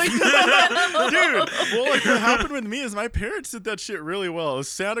Oh, truth. Dude, well, like what happened with me is my parents did that shit really well. It was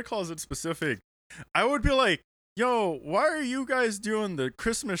Santa Claus in specific. I would be like, yo, why are you guys doing the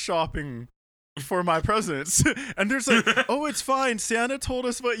Christmas shopping for my presents. And there's like, oh, it's fine. Santa told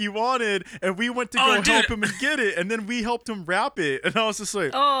us what you wanted, and we went to go dude. help him and get it, and then we helped him wrap it. And I was just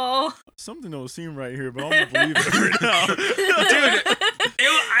like, Oh, something don't seem right here, but I'm gonna believe it right now.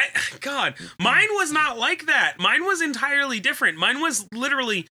 Dude, God, mine was not like that. Mine was entirely different. Mine was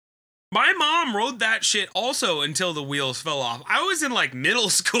literally, my mom rode that shit also until the wheels fell off. I was in like middle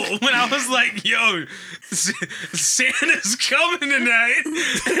school when I was like, yo, Santa's coming tonight.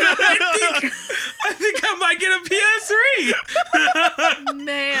 I think I might get a PS3.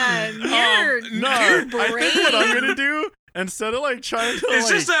 man, you're No, I think what I'm gonna do, instead of like trying to It's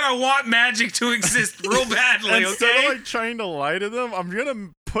like, just that I want magic to exist real badly, instead okay? of like trying to lie to them, I'm gonna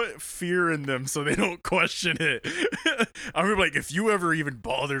put fear in them so they don't question it. I'm gonna be like, if you ever even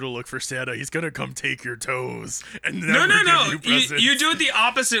bother to look for Santa, he's gonna come take your toes and never No. give you presents. You do it the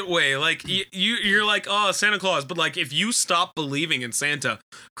opposite way. Like you're like, oh, Santa Claus, but like if you stop believing in Santa,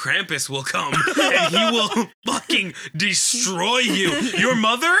 Krampus will come and he will fucking destroy you. Your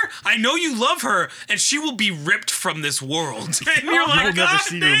mother, I know you love her, and she will be ripped from this world. And you're like, You'll never God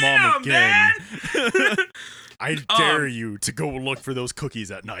see your mom damn, again. man. I dare you to go look for those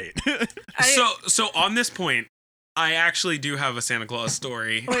cookies at night. So on this point, I actually do have a Santa Claus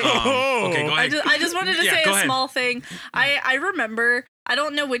story. Wait. Okay, go ahead. I just wanted to Yeah, say go a ahead. small thing. I remember, I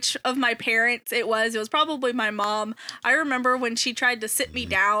don't know which of my parents it was. It was probably my mom. I remember when she tried to sit me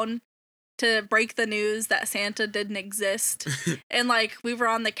down to break the news that Santa didn't exist. And like we were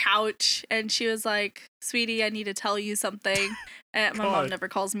on the couch and she was like, "Sweetie, I need to tell you something." And my mom God. never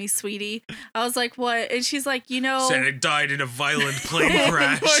calls me sweetie. I was like, "What?" And she's like, "You know, Santa died in a violent plane Oh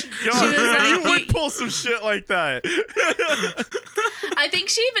crash. my She was God, like, you would pull some shit like that. I think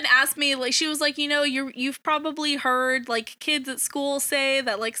she even asked me, like, she was like, you know, you've probably heard like kids at school say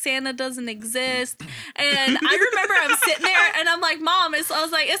that like Santa doesn't exist. And I remember I'm sitting there and I'm like, Mom, I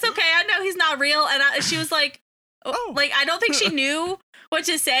was like, it's okay, I know he's not real. And she was like, Oh. like, I don't think she knew what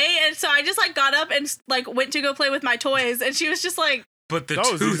to say. And so I just like got up and like went to go play with my toys. And she was just like, But the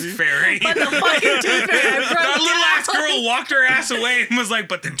That was tooth easy. fairy. but the fucking tooth fairy, I broke That little ass down. girl walked her ass away and was like,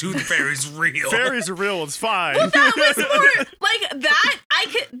 but the tooth fairy's real. Fairies are real. It's fine. That was more like that.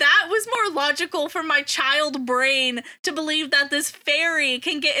 That was more logical for my child brain to believe that this fairy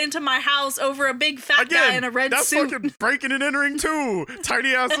can get into my house over a big fat guy in a red that's suit. fucking breaking and entering too.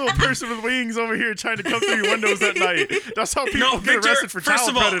 Tiny ass little person with wings over here trying to come through your windows at night. That's how people No, get Victor, arrested for first child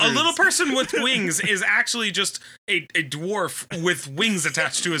of all, predators. a little person with wings is actually just a dwarf with wings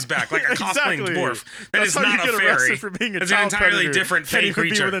attached to his back, like a cosplaying Exactly. dwarf. That That's is how not you a get arrested fairy. for being a It's an child entirely predator. different Can't fey even be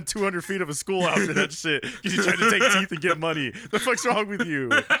creature. within 200 feet of a school after that shit because you tried to take teeth and get money. The fuck's wrong with you?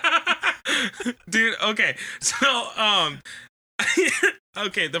 Dude, okay. So,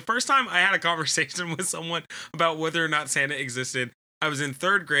 okay, the first time I had a conversation with someone about whether or not Santa existed, I was in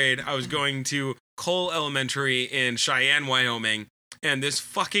 3rd grade. I was going to Cole Elementary in Cheyenne, Wyoming. And this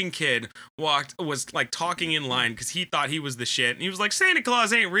fucking kid was like talking in line because he thought he was the shit. And he was like, Santa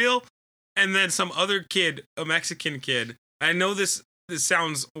Claus ain't real. And then some other kid, a Mexican kid, I know this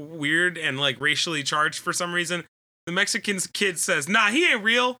sounds weird and like racially charged for some reason. The Mexican kid says, nah, he ain't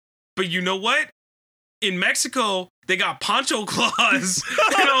real. But you know what? In Mexico, they got Pancho Claus.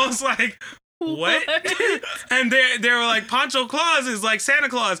 And I was like, what? And they were like, Pancho Claus is like Santa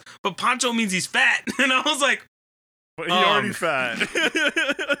Claus, but Pancho means he's fat. And I was like, But he already fat.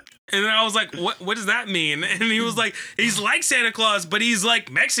 and then I was like, what does that mean? And he was like, he's like Santa Claus, but he's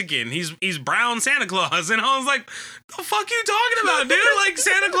like Mexican. He's brown Santa Claus. And I was like, the fuck you talking about, dude? Like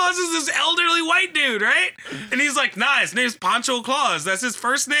Santa Claus is this elderly white dude, right? And he's like, nah, his name's Pancho Claus. That's his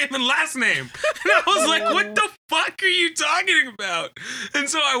first name and last name. And I was like, what the fuck are you talking about? And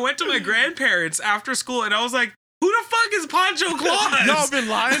so I went to my grandparents after school and I was like, who the fuck is Pancho Claus? Y'all been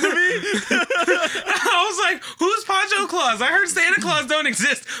lying to me? I was like, who's Pancho Claus? I heard Santa Claus don't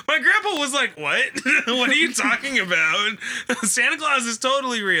exist. My grandpa was like, what? What are you talking about? Santa Claus is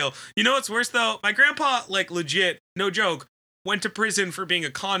totally real. You know what's worse though? My grandpa, like legit, no joke, went to prison for being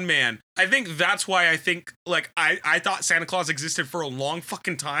a con man. I think that's why I think like I thought Santa Claus existed for a long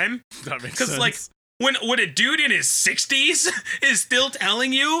fucking time. That makes Because sense. like when a dude in his 60s is still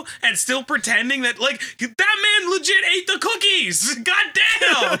telling you and still pretending that like that man legit ate the cookies. God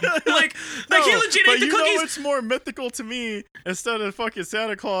damn. like he legit but ate the you cookies. know it's more mythical to me instead of fucking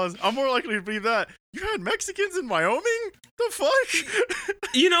Santa Claus. I'm more likely to believe that. You had Mexicans in Wyoming? The fuck?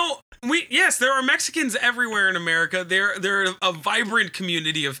 You know, yes, there are Mexicans everywhere in America. They're a vibrant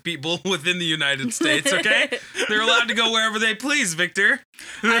community of people within the United States, okay? They're allowed to go wherever they please, Victor.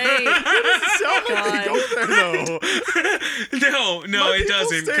 Sound like they go there though. No, My it people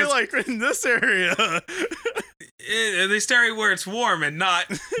doesn't. Stay 'cause like in this area. they stare where it's warm and not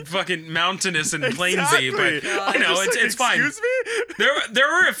fucking mountainous and plainsy. But God. you know, Just like, it's fine. Excuse me? There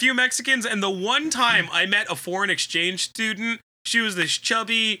were a few Mexicans, and the one time I met a foreign exchange student, she was this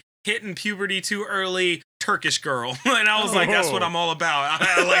chubby, hitting puberty too early Turkish girl, and I was like, that's what I'm all about.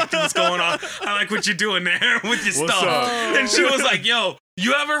 I like what's going on. I like what you're doing there with your What's stuff. up? And she was like, yo,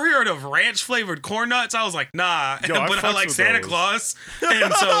 you ever heard of ranch flavored corn nuts? I was like, nah, Yo, I but I fucks like with Santa those. Claus.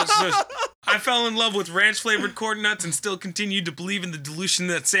 And so I fell in love with ranch flavored corn nuts and still continued to believe in the delusion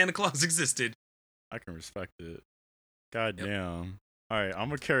that Santa Claus existed. I can respect it. God damn. All right, I'm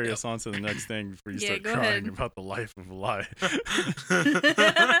gonna carry us on to the next thing before you Yeah, start go crying ahead. about the life of a lie.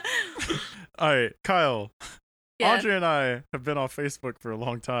 All right, Kyle. Yeah. Andre and I have been on Facebook for a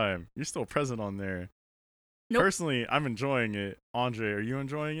long time. You're still present on there. Nope. Personally, I'm enjoying it. Andre, are you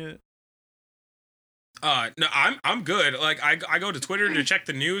enjoying it? No, I'm good. Like I go to Twitter to check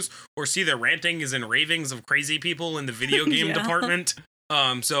the news or see the rantings and ravings of crazy people in the video game Yeah. department.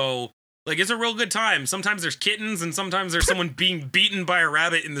 So like it's a real good time. Sometimes there's kittens and sometimes there's someone being beaten by a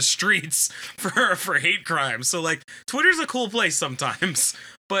rabbit in the streets for hate crimes. So like Twitter's a cool place sometimes.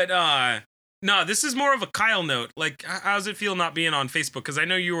 But no, this is more of a Kyle note. Like how does it feel not being on Facebook? Because I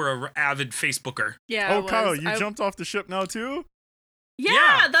know you were an avid Facebooker. Yeah. Oh, it Kyle, was. you jumped off the ship now too? Yeah,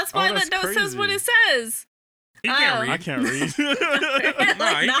 Yeah. that's why Oh, that that's note says what crazy. it says. He can't Oh. read. I can't read.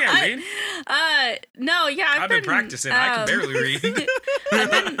 Apparently you can't read. No, yeah, I've been practicing. I can barely read.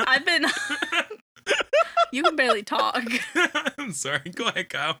 I've been. You can barely talk. I'm sorry. Go ahead,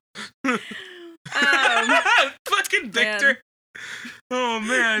 Kyle. Um, Fucking Victor. Oh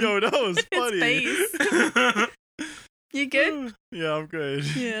man. Yo, that was funny. His face. You good? Yeah, I'm good.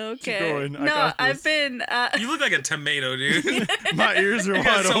 Yeah. Keep Okay. going. I No, got I've this. been. You look like a tomato, dude. My ears are I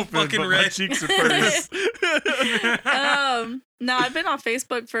got wide so open, fucking but my red. cheeks are pursed. No, I've been on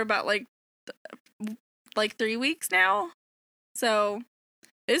Facebook for about like 3 weeks now, so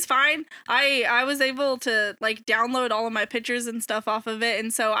it's fine. I was able to like download all of my pictures and stuff off of it,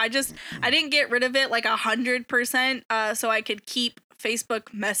 and so I didn't get rid of it like 100%, so I could keep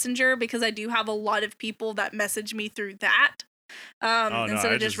Facebook Messenger because I do have a lot of people that message me through that, Oh, no,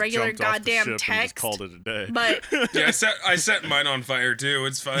 instead I of just regular jumped off the goddamn ship and just text. called it a day. But Yeah, I set mine on fire too.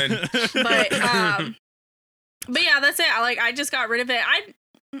 It's fine. But yeah, that's it. I just got rid of it. I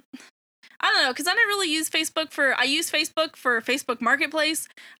don't know, because I never really use Facebook I use Facebook for Facebook Marketplace.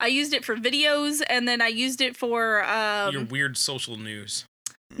 I used it for videos, and then I used it for Your weird social news.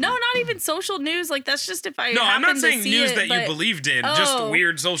 no, not even social news. Like that's just if I No, I'm not happen to saying see news it, that you but- believed in. Just Oh.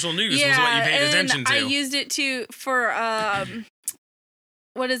 weird social news was yeah, what you paid and attention to. I used it for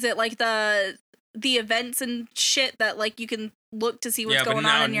what is it, like the events and shit that like you can look to see what's yeah, but going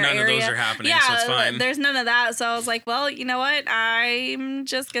now on in your none area. of those are happening, Yeah, so it's fine. there's none of that. So I was like, well, you know what? I'm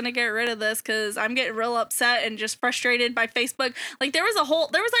just gonna get rid of this because I'm getting real upset and just frustrated by Facebook. Like there was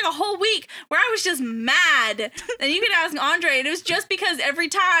like a whole week where I was just mad, and you could ask Andre, and it was just because every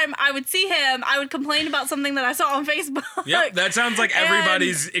time I would see him, I would complain about something that I saw on Facebook. Yep, that sounds like And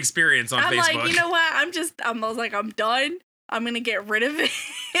everybody's experience on I'm Facebook. like, you know what? I was like, I'm done. I'm gonna get rid of it.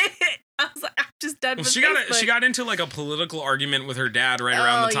 I was like, I'm just done Well, with she Facebook. got into like a political argument with her dad right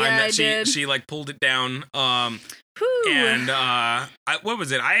around the Oh, time yeah, I that did. she like pulled it down. Whew. And what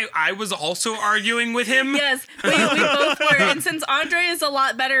was it? I was also arguing with him. Yes, we both were. And since Andre is a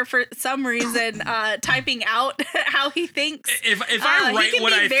lot better for some reason typing out how he thinks, If he I write can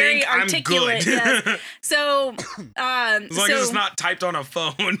what be I very think, I'm articulate, good. yes. So As long as it's not typed on a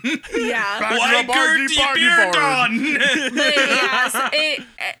phone. yeah. Why Bargy, Gertie bargy, beer bargy. gone? But yeah, so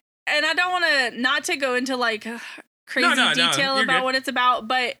and I don't want to not to go into like crazy No, detail you're about good. what it's about,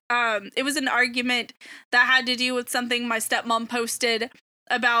 but it was an argument that had to do with something my stepmom posted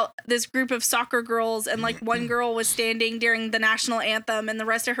about this group of soccer girls, and like one girl was standing during the national anthem and the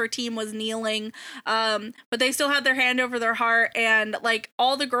rest of her team was kneeling, but they still had their hand over their heart, and like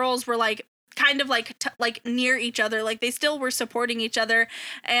all the girls were like kind of like like near each other, like they still were supporting each other,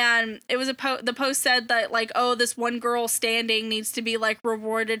 and it was the post said that like, oh, this one girl standing needs to be like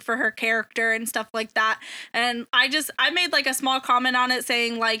rewarded for her character and stuff like that, and I made like a small comment on it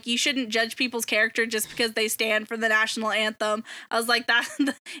saying like, you shouldn't judge people's character just because they stand for the national anthem. I was like, that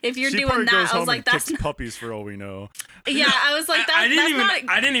if you're She doing probably that, goes I was home like, and that's kicks puppies for all we know. yeah, I was like, I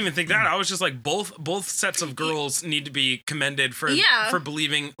that's didn't even think that. I was just like, both sets of girls need to be commended for Yeah.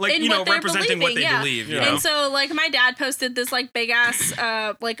 believing, like, In you know, what they're representing what they believing, yeah. believe. You Yeah. know? And so like my dad posted this like big ass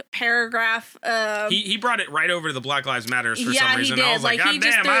like paragraph. He brought it right over to the Black Lives Matters for Yeah, some he reason. did. I was like, Like, he God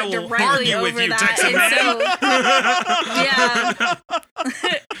just damn, threw I it will directly argue with over you, that. Texan And man.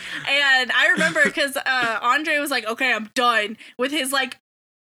 And I remember because Andre was like, okay, I'm done with his like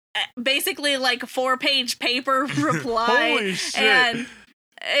basically like a 4-page paper reply. Holy shit. And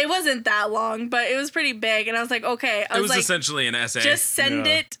it wasn't that long, but it was pretty big. And I was like, okay. I It was like, essentially an essay. just send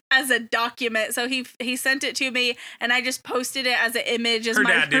Yeah. it as a document. So he sent it to me, and I just posted it as an image as Her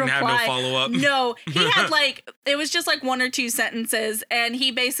my dad didn't reply. have no follow-up. No, he had like, it was just like 1 or 2 sentences, and he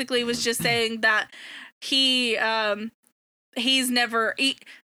basically was just saying that he's never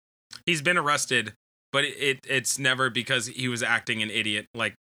He's been arrested, but it's never because he was acting an idiot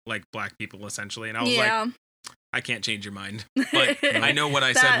like black people essentially. And I was like, I can't change your mind, but I know what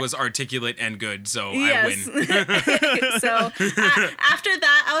I said was articulate and good, so I win. So after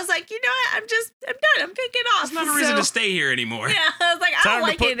that, I was like, you know what? I'm done. I'm picking off. There's not a reason to stay here anymore. Yeah, I was like, I Time don't to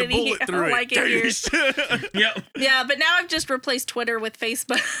like put it the in here. bullet I through don't it. like it here. Yep. Yeah, but now I've just replaced Twitter with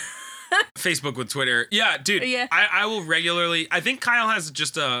Facebook. Facebook with Twitter. Yeah, dude. Yeah. I will regularly. I think Kyle has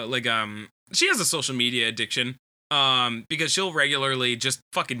just she has a social media addiction. Because she'll regularly just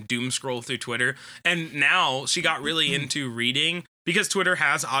fucking doom scroll through Twitter. And now she got really into reading because Twitter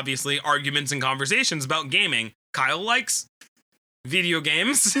has obviously arguments and conversations about gaming. Kyle likes video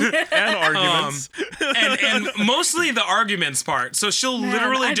games. And arguments. and mostly the arguments part. So she'll Man,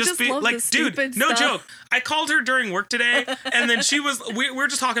 literally I just just be love like, the dude, stupid no stuff. joke. I called her during work today, and then we were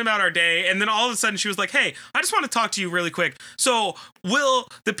just talking about our day, and then all of a sudden she was like, hey, I just want to talk to you really quick. So will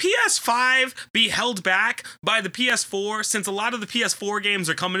the PS5 be held back by the PS4 since a lot of the PS4 games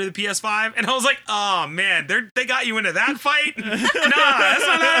are coming to the PS5? And I was like, oh man, they got you into that fight? Nah, that's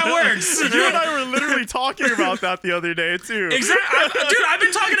not how it works. You and I were literally talking about that the other day too. Exactly. Dude, I've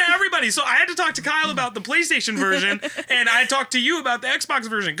been talking to everybody. So I had to talk to Kyle about the PlayStation version, and I talked to you about the Xbox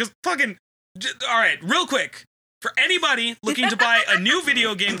version. Because fucking... All right, real quick. For anybody looking to buy a new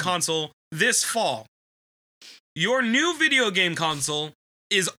video game console this fall, your new video game console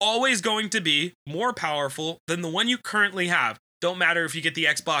is always going to be more powerful than the one you currently have. Don't matter if you get the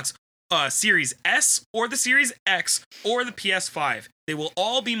Xbox Series S or the Series X or the PS5. They will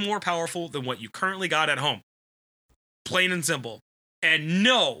all be more powerful than what you currently got at home. Plain and simple. And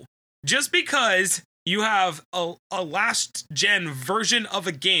no, just because you have a last gen version of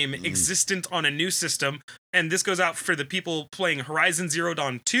a game existent on a new system, and this goes out for the people playing Horizon Zero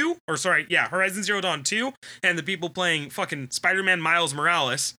Dawn 2, Horizon Zero Dawn 2, and the people playing fucking Spider-Man Miles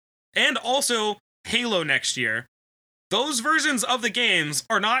Morales, and also Halo next year. Those versions of the games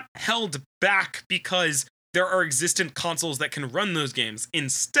are not held back because there are existent consoles that can run those games.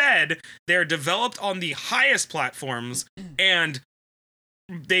 Instead, they're developed on the highest platforms, and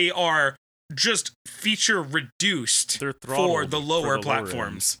they are just feature reduced They're for throttled the for lower the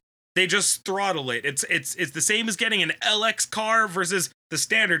platforms. They just throttle it. It's the same as getting an LX car versus the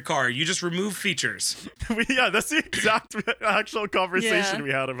standard car. You just remove features. Yeah, that's the exact actual conversation Yeah. we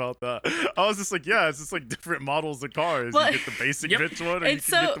had about that. I was just like, yeah, it's just like different models of cars. Well, you get the basic Yep. bitch one, or you It's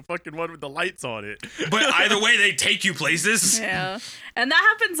can get so- the fucking one with the lights on it. But either way, they take you places. Yeah. And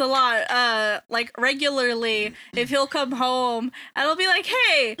that happens a lot. Like regularly, if he'll come home and I'll be like,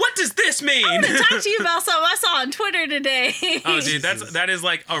 hey, What does this mean? I want to talk to you about something I saw on Twitter today. Oh, dude, that is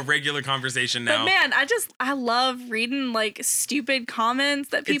like a regular conversation now. But man, I love reading like stupid comments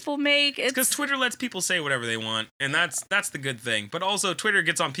that people make. It's Because Twitter lets people say whatever they want, and that's the good thing. But also, Twitter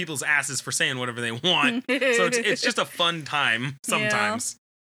gets on people's asses for saying whatever they want, so it's just a fun time sometimes.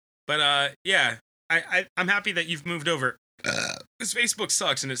 But yeah, I'm happy that you've moved over. This Facebook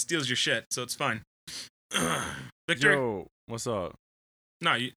sucks and it steals your shit, so it's fine. Victor, Yo, what's up?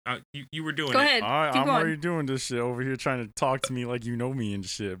 no, you were doing Go it. ahead. I'm Keep going. already doing this shit over here, trying to talk to me like you know me and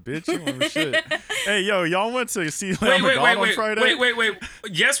shit, bitch. You know shit. Hey, yo, y'all went to see Lamb of God on Friday? Wait.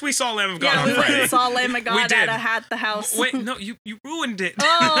 Yes, we saw Lamb of God Yeah, on we went Friday. and saw Lamb of God did. at the house. Wait, no, you ruined it.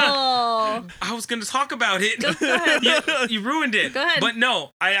 Oh. I was gonna talk about it. Go ahead. You ruined it. Go ahead. But no,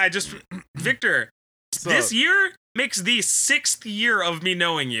 I just Victor, What's this up? year makes the 6th year of me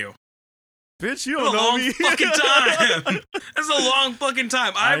knowing you. Bitch, you That's don't a know long me. fucking time. That's a long fucking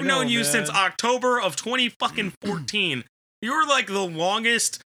time. I I've known know, you man. since October of 2014. You're like the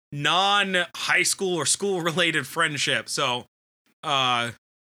longest non-high school or school-related friendship. So, good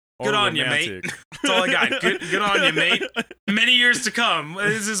Or on you, mate. romantic. That's all I got. Good on you, mate. Many years to come.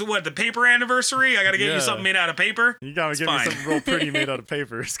 This is what, the paper anniversary? I gotta get Yeah. you something made out of paper. You gotta It's give fine. me something real pretty made out of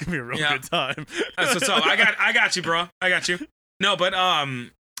paper. It's gonna be a real Yeah. good time. That's what's up. I got you, bro. I got you. No, but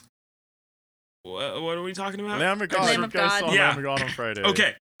what are we talking about? Lamb of God. Lamb You of guys God. saw Yeah. Lamb of God on Friday.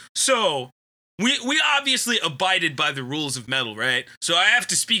 Okay, so we obviously abided by the rules of metal, right? So I have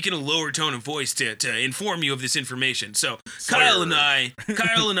to speak in a lower tone of voice to inform you of this information. So Kyle and I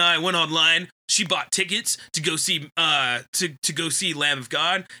went online. She bought tickets to go see to go see Lamb of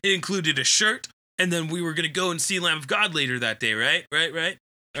God. It included a shirt, and then we were gonna go and see Lamb of God later that day, right?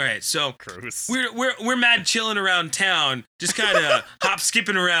 All right, so Gross. we're mad chilling around town, just kind of hop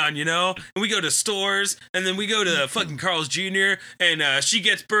skipping around, you know. And we go to stores, and then we go to fucking Carl's Jr. and she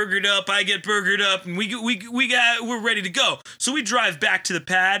gets burgered up, I get burgered up, and we're ready to go. So we drive back to the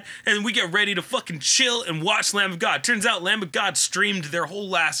pad, and we get ready to fucking chill and watch Lamb of God. Turns out Lamb of God streamed their whole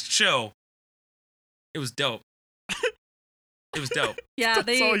last show. It was dope. It was dope. Yeah,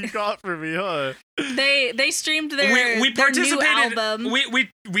 That's all you got for me, huh? they streamed their we their new participated. album.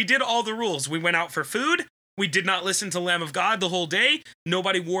 We did all the rules. We went out for food. We did not listen to Lamb of God the whole day.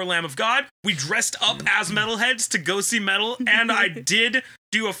 Nobody wore Lamb of God. We dressed up as metalheads to go see metal, and I did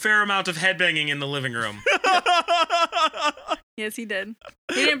do a fair amount of headbanging in the living room. Yes, he did.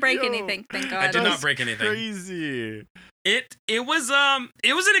 He didn't break Yo, anything, thank God. I did not That's break anything. Crazy. It was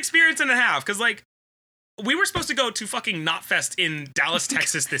an experience and a half, because like we were supposed to go to fucking Knotfest in Dallas,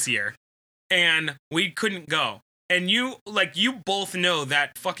 Texas this year, and we couldn't go. And you both know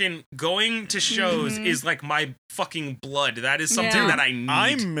that fucking going to shows is like my fucking blood. That is something Yeah. that I need.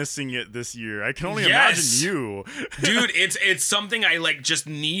 I'm missing it this year. I can only Yes. imagine you. Dude, it's something I like just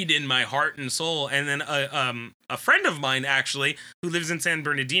need in my heart and soul. And then a friend of mine actually who lives in San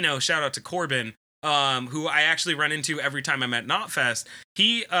Bernardino, shout out to Corbin, who I actually run into every time I'm at Knotfest.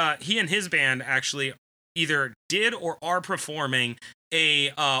 He and his band actually either did or are performing a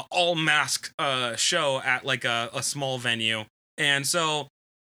all mask show at like a small venue. And so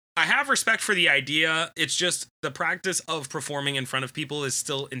I have respect for the idea. It's just the practice of performing in front of people is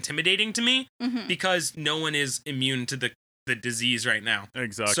still intimidating to me Mhm. because no one is immune to the disease right now.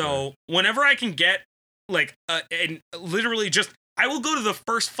 Exactly. So whenever I can get like and literally just I will go to the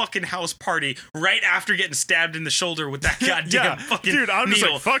first fucking house party right after getting stabbed in the shoulder with that goddamn Yeah, fucking dude, I'm just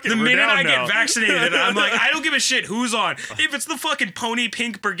needle. like, fuck it, the we're minute down I now. get vaccinated, I'm like, I don't give a shit who's on. If it's the fucking Pony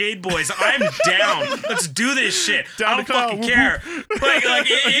Pink Brigade boys, I'm down. Let's do this shit. Down I don't to clown, fucking whoop, care. Like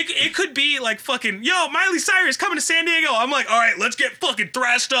it could be like fucking, yo, Miley Cyrus coming to San Diego. I'm like, all right, let's get fucking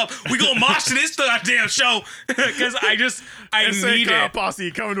thrashed up. We gonna mosh to this goddamn show because I need Kyle it. Posse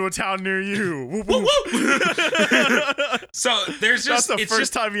coming to a town near you. Whoop, Woo, whoop. woo. So there's That's just the it's first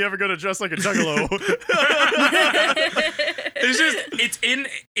just time you ever gonna dress like a juggalo. There's just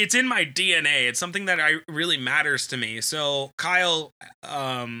it's in my DNA. It's something that really matters to me. So Kyle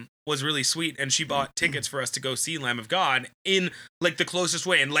was really sweet and she bought tickets for us to go see Lamb of God in like the closest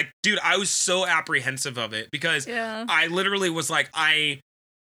way. And like, dude, I was so apprehensive of it because Yeah. I literally was like, I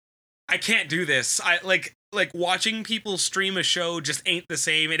can't do this. I like watching people stream a show just ain't the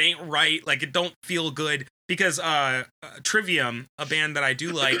same. It ain't right. Like it don't feel good because Trivium, a band that I do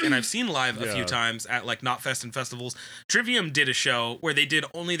like and I've seen live a few Yeah. times at like Knotfest and festivals, Trivium did a show where they did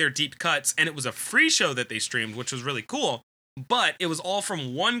only their deep cuts and it was a free show that they streamed, which was really cool. But it was all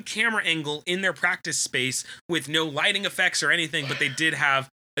from one camera angle in their practice space with no lighting effects or anything, but they did have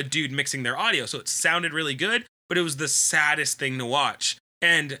a dude mixing their audio. So it sounded really good, but it was the saddest thing to watch.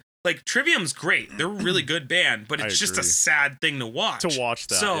 And like Trivium's great. They're a really good band, but I it's just a agree. sad thing to watch. To watch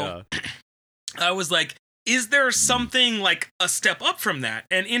that, So yeah. I was like, is there something like a step up from that?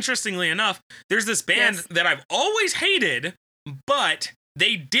 And interestingly enough, there's this band Yes. that I've always hated, but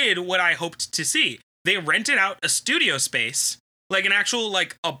they did what I hoped to see. They rented out a studio space, like an actual,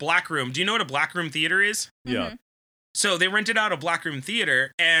 like a black room. Do you know what a black room theater is? Yeah. So they rented out a black room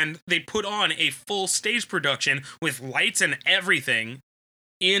theater and they put on a full stage production with lights and everything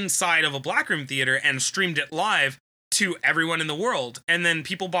inside of a black room theater and streamed it live to everyone in the world. And then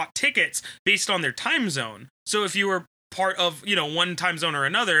people bought tickets based on their time zone. So if you were part of, one time zone or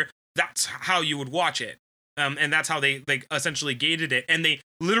another, that's how you would watch it. And that's how they essentially gated it. And they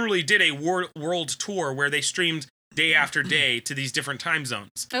literally did a world tour where they streamed day after day to these different time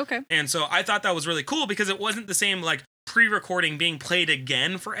zones. Okay. And so I thought that was really cool because it wasn't the same like pre-recording being played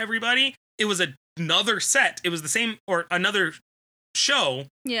again for everybody. It was another set. It was the same or another show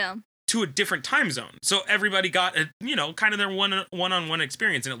Yeah. to a different time zone. So everybody got a, kind of their one-on-one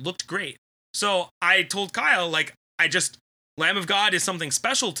experience and it looked great. So I told Kyle, like, Lamb of God is something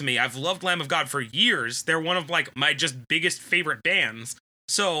special to me. I've loved Lamb of God for years. They're one of like my just biggest favorite bands.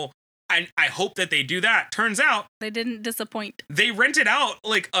 So I hope that they do that. Turns out They didn't disappoint. they rented out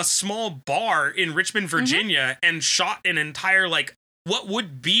like a small bar in Richmond, Virginia and shot an entire like what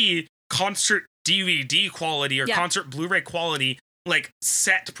would be concert DVD quality or Yeah. concert Blu-ray quality like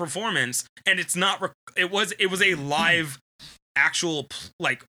set performance, and it's not it was a live actual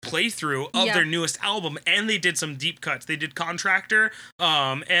playthrough of Yeah. their newest album, and they did some deep cuts. They did Contractor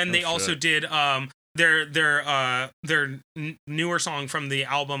and they also shit. did their newer song from the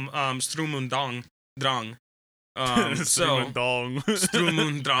album Strumund Drang. So Strumendong.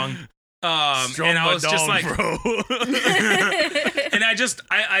 Strumundrang. And I was just like, bro. and And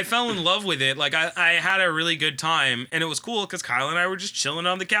I fell in love with it. Like I had a really good time, and it was cool because Kyle and I were just chilling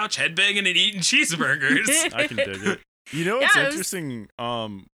on the couch, headbanging and eating cheeseburgers. I can dig it. You know what's Yeah, it was- interesting?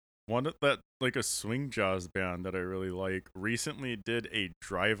 One of that like a swing jazz band that I really like recently did a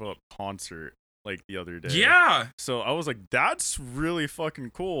drive up concert like the other day. Yeah. So I was like, that's really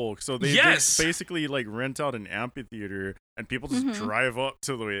fucking cool. So they Yes. just basically like rent out an amphitheater and people just Mhm. drive up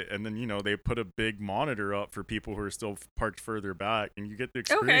to it, and then they put a big monitor up for people who are still parked further back, and you get to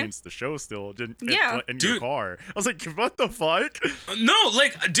experience the show still in Yeah. your Dude. car. I was like, what the fuck? No,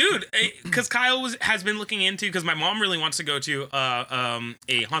 like, dude, because Kyle has been looking into, because my mom really wants to go to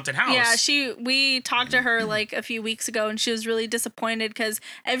a haunted house. Yeah, we talked to her like a few weeks ago, and she was really disappointed because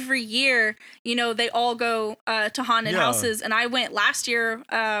every year, they all go to haunted Yeah. houses, and I went last year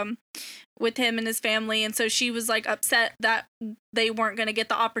with him and his family, and so she was like upset that they weren't going to get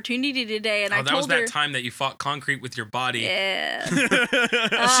the opportunity today. And I that told was that her, time that you fought concrete with your body. yeah, She just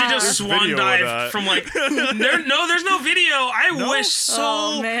There's swan video of dived that. from like there's no video. I No? wish so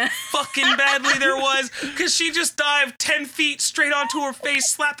oh man, fucking badly there was, because she just dived 10 feet straight onto her face,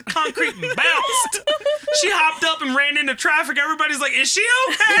 slapped the concrete, and bounced. She hopped up and ran into traffic. Everybody's like, is she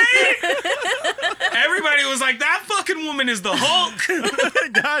okay? Everybody was like, that fucking woman is the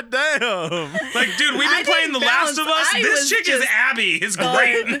Hulk. God damn. Like, dude, we've I been playing The didn't Last of bounce. Us. I This was chick is just Abby. It's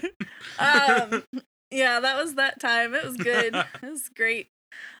great. yeah, that was that time. It was good. It was great.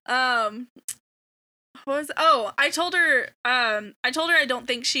 I told her I don't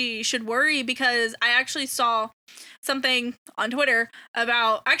think she should worry, because I actually saw something on Twitter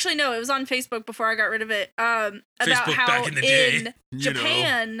about, actually no, it was on Facebook before I got rid of it, about Facebook how back in the day, in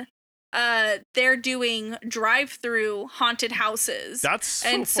Japan they're doing drive-through haunted houses. That's so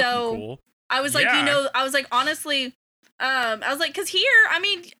And fucking so- cool. I was like, Yeah. I was like, honestly, I was like, because here, I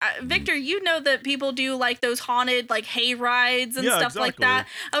mean, Victor, you know that people do like those haunted like hay rides and Yeah, stuff like exactly. that.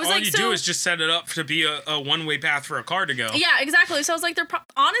 I was All like, you so do is just set it up to be a one-way path for a car to go. yeah, exactly. So I was like,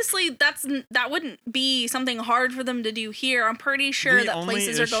 honestly, that wouldn't be something hard for them to do here. I'm pretty sure The that only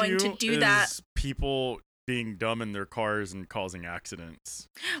places are going to issue do that. is people being dumb in their cars and causing accidents.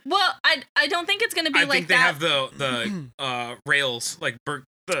 Well, I don't think it's going to be I like think they that. have the rails, like the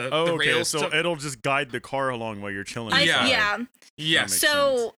Okay, rails. so it'll just guide the car along while you're chilling. Yeah. Yeah. Yes. makes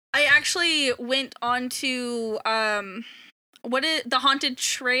So sense. I actually went on to the Haunted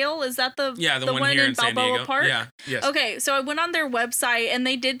Trail. Is that the Yeah, the one here in San Balboa Diego. Park? Yeah. Yes. Okay, so I went on their website, and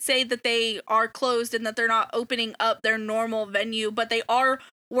they did say that they are closed and that they're not opening up their normal venue, but they are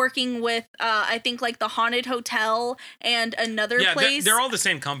working with I think like the Haunted Hotel and another Yeah, place. they're all the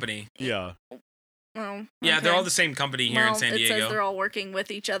same company. Yeah. Oh, Yeah, they're okay. all the same company here Well, in San It says Diego. they're all working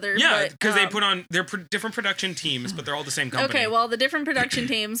with each other. Yeah, but, because they put on they're different production teams, but they're all the same company. Okay, well, the different production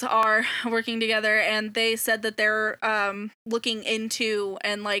teams are working together, and they said that they're looking into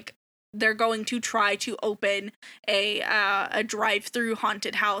and like they're going to try to open a drive-through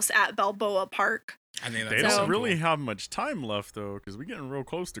haunted house at Balboa Park. I think They that's So- don't so really cool. have much time left though, because we're getting real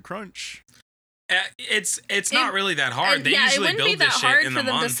close to crunch. It's not really that hard. And They yeah, it usually wouldn't build be that this shit hard in for the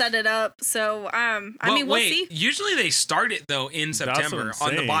them to month. set it up. So I Well, mean, we'll wait, see. usually they start it though in That's what September I'm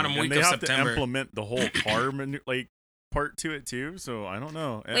on the saying. bottom And week they of have to September. implement the whole car part to it too. So I don't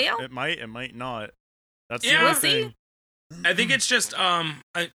know. Well- It might not. That's Yeah. the We'll other see. thing. I think it's just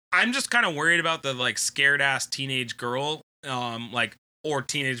I'm just kind of worried about the like scared ass teenage girl or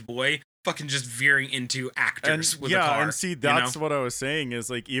teenage boy fucking just veering into actors And with yeah, a car. and see, that's what I was saying is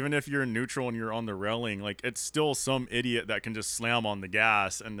like even if you're neutral and you're on the railing, like it's still some idiot that can just slam on the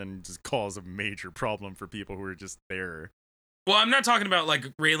gas and then just cause a major problem for people who are just there. Well, I'm not talking about like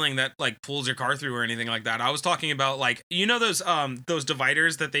railing that like pulls your car through or anything like that. I was talking about like those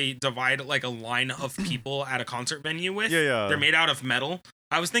dividers that they divide like a line of people at a concert venue with. Yeah. They're made out of metal.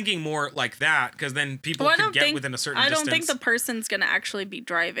 I was thinking more like that because then people Well, I could don't get think- within a certain I distance. don't think the person's gonna actually be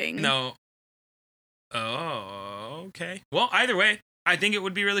driving. No. Oh, okay. Well, either way, I think it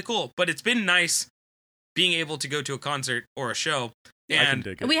would be really cool. But it's been nice being able to go to a concert or a show. I can And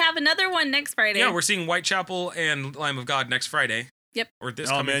dig it. We have another one next Friday. yeah, we're seeing Whitechapel and Lamb of God next Friday. Yep. Or this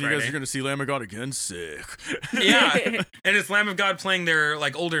Oh coming man, Friday. you guys are gonna see Lamb of God again? Sick. Yeah, and it's Lamb of God playing their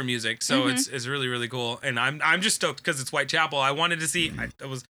like older music, so Mhm. it's really really cool. And I'm just stoked because it's Whitechapel. I wanted to see. I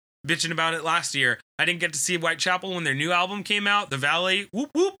was bitching about it last year. I didn't get to see Whitechapel when their new album came out, The Valley. Whoop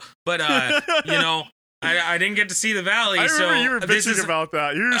whoop. But I didn't get to see The Valley. I remember so you were this bitching is about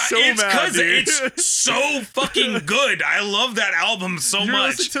that. You were so it's mad, dude. it's so fucking good. I love that album so you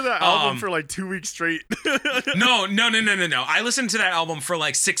much. listened to that album Um, for like 2 weeks straight. No. I listened to that album for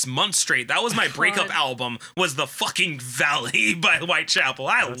like 6 months straight. That was my breakup God. album. Was The Fucking Valley by Whitechapel.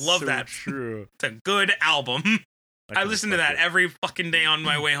 I That's love so that. True. It's a good album. I listened to that every fucking day on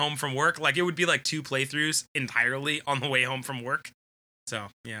my way home from work. Like it would be like 2 playthroughs entirely on the way home from work. So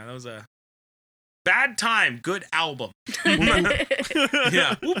yeah, that was a bad time, good album.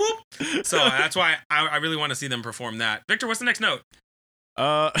 Yeah. Whoop, whoop. So that's why I really want to see them perform that. Victor, what's the next note?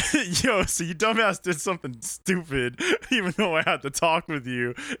 Yo, so you dumbass did something stupid, even though I had to talk with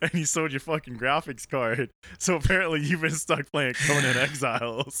you, and you sold your fucking graphics card. So apparently you've been stuck playing Conan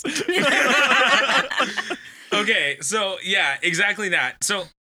Exiles. Okay, so yeah, exactly that. So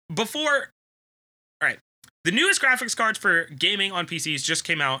all right, the newest graphics cards for gaming on PCs just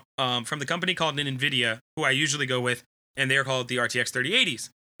came out from the company called NVIDIA, who I usually go with, and they're called the RTX 3080s.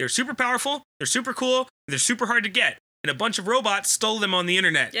 They're super powerful, they're super cool, they're super hard to get. And a bunch of robots stole them on the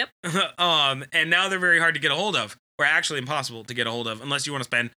internet. Yep. And now they're very hard to get a hold of, or actually impossible to get a hold of, unless you want to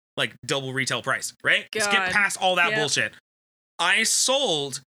spend like double retail price, right? God. Skip past all that Yep. bullshit. I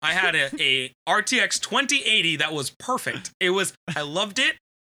had a RTX 2080 that was perfect. I loved it.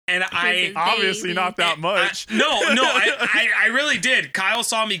 And I Obviously not that much. I really did. Kyle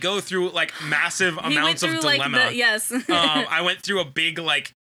saw me go through like massive amounts of dilemma. Yes. I went through a big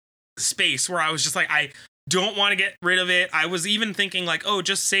like space where I was just like, I don't want to get rid of it. I was even thinking like, oh,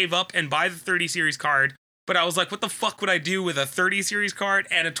 just save up and buy the 30 series card. But I was like, what the fuck would I do with a 30 series card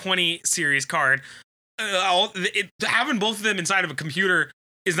and a 20 series card? Having both of them inside of a computer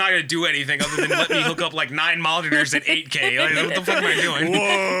is not going to do anything other than let me hook up like 9 monitors at 8K. Like, what the fuck am I doing?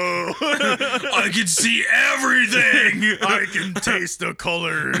 Whoa! I can see everything. I can taste the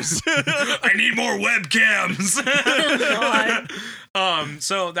colors. I need more webcams. God.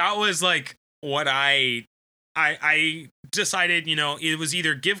 So that was like what I decided, it was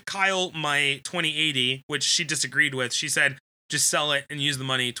either give Kyle my 2080, which she disagreed with. She said, just sell it and use the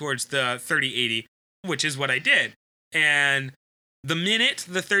money towards the 3080, which is what I did. And the minute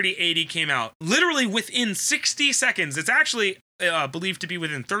the 3080 came out, literally within 60 seconds, it's actually believed to be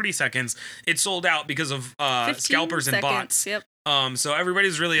within 30 seconds, it sold out because of 15 scalpers and seconds, bots. Yep. So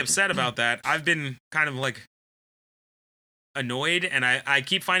everybody's really upset about that. I've been kind of like annoyed, and I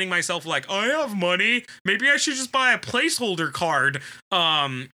keep finding myself like, I have money, maybe I should just buy a placeholder card.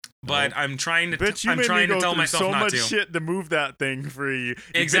 But I'm trying to Bitch, you I'm made trying me go to tell through myself so not much to. shit to move that thing for you.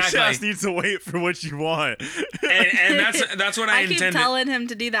 Exactly. Your bitch ass needs to wait for what you want. And that's what I keep intended. telling him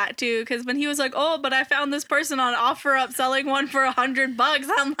to do that too, because when he was like, "Oh, but I found this person on OfferUp selling one for $100,"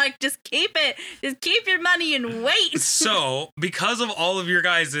 I'm like, "Just keep it. Just keep your money and wait." So, because of all of your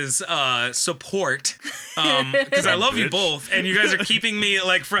guys' support, because I love you both, and you guys are keeping me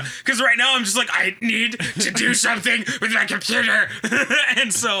like, because right now I'm just like, I need to do something with my computer,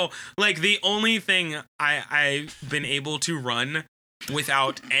 and so like the only thing I've been able to run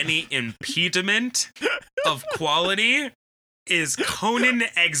without any impediment of quality is Conan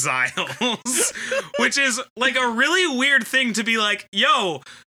Exiles, which is like a really weird thing to be like, yo,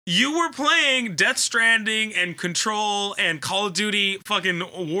 you were playing Death Stranding and Control and Call of Duty fucking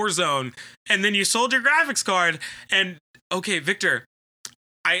Warzone, and then you sold your graphics card, and okay, Victor,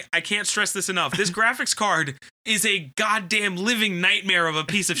 I can't stress this enough. This graphics card is a goddamn living nightmare of a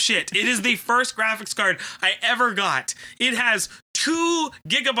piece of shit. It is the first graphics card I ever got. It has 2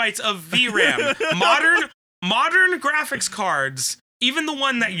 gigabytes of VRAM. Modern graphics cards, even the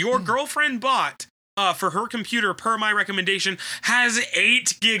one that your girlfriend bought for her computer per my recommendation, has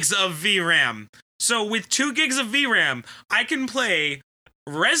 8 gigs of VRAM. So with 2 gigs of VRAM, I can play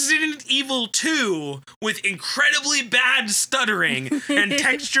Resident Evil 2 with incredibly bad stuttering and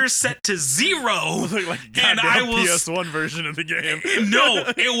textures set to 0. Look like And I will PS1 version of the game. No,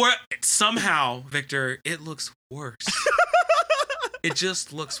 somehow, Victor, it looks worse. It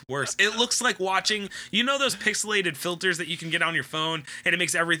just looks worse. It looks like watching, those pixelated filters that you can get on your phone, and it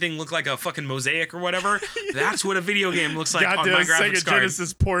makes everything look like a fucking mosaic or whatever? That's what a video game looks like on my graphics Sega card.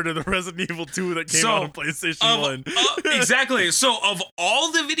 Genesis port of the Resident Evil 2 that came out on PlayStation 1. Exactly. So of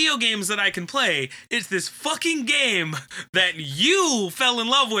all the video games that I can play, it's this fucking game that you fell in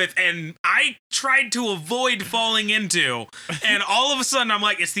love with and I tried to avoid falling into. And all of a sudden I'm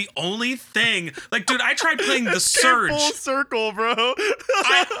like, it's the only thing. Like, dude, I tried playing The Surge. Full circle, bro.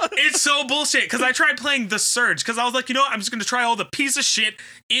 It's so bullshit because I tried playing The Surge because I was like, I'm just going to try all the piece of shit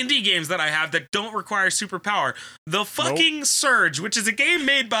indie games that I have that don't require superpower. The fucking Surge, which is a game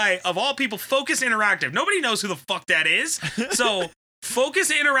made by, of all people, Focus Interactive. Nobody knows who the fuck that is. So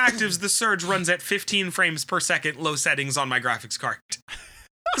Focus Interactive's The Surge runs at 15 frames per second, low settings on my graphics card.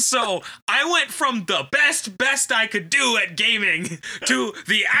 So I went from the best I could do at gaming to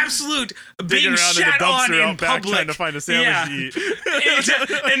the absolute Digging being around in the shat on dumpster in out back trying public. to find a sandwich to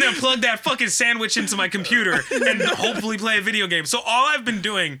eat. And then plug that fucking sandwich into my computer and hopefully play a video game. So all I've been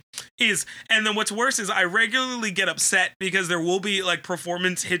doing is, and then what's worse is I regularly get upset because there will be like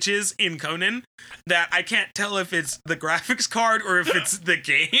performance hitches in Conan that I can't tell if it's the graphics card or if it's the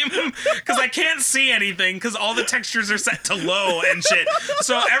game because I can't see anything because all the textures are set to low and shit.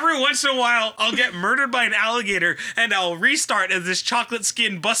 So every once in a while I'll get murdered by an alligator and I'll restart as this chocolate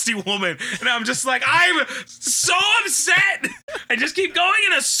skinned busty woman and I'm just like, I'm so upset. I just keep going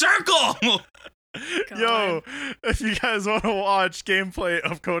in a circle. Yo, if you guys want to watch gameplay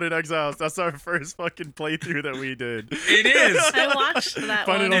of Conan Exiles, that's our first fucking playthrough that we did. It is. I watched that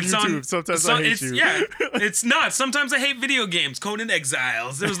Find one. it on It's YouTube. on- Sometimes So I hate it's, you. yeah, it's nuts. Sometimes I hate video games. Conan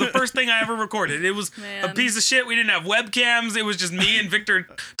Exiles. It was the first thing I ever recorded. It was a Man. piece of shit. We didn't have webcams. It was just me and Victor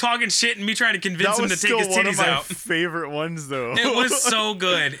talking shit and me trying to convince That him to was take still his one of titties my out. favorite ones, though. It was so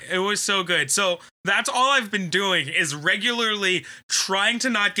good. It was so good. So that's all I've been doing is regularly trying to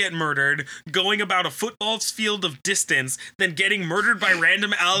not get murdered, going about a football field of distance, then getting murdered by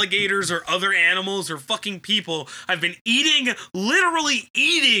random alligators or other animals or fucking people. I've been literally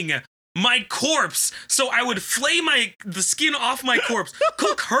eating my corpse. So I would flay the skin off my corpse,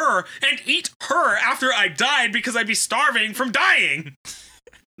 cook her, and eat her after I died because I'd be starving from dying.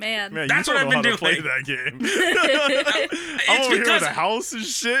 Man. Man, That's you what don't I've know been how to doing. play that game. It's I'm over here because with a house and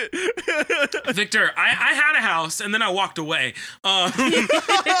shit. Victor, I had a house and then I walked away.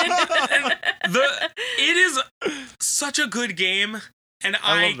 It is such a good game, and I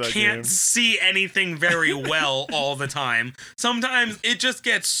I love that can't game. see anything very well all the time. Sometimes it just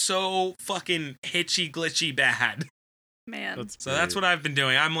gets so fucking hitchy glitchy bad. Man. So that's what I've been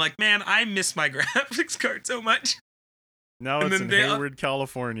doing. I'm like, man, I miss my graphics card so much. Now and it's then in they- Hayward,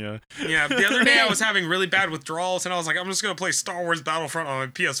 California. Yeah, the other day I was having really bad withdrawals, and I was like, I'm just gonna play Star Wars Battlefront on my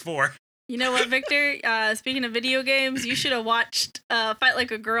PS4. You know what, Victor? Speaking of video games, you should have watched Fight Like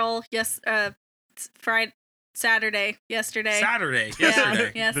a Girl Saturday. Yesterday. Saturday, Yeah.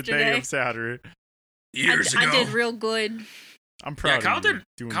 yesterday, Yeah. The day Yesterday. of Saturday. years I ago. did real good. I'm proud Yeah, of you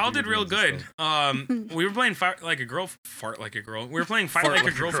doing Kyle video did real games and good. stuff. We were playing Fart Like a Girl. We were playing Fight Fart Like a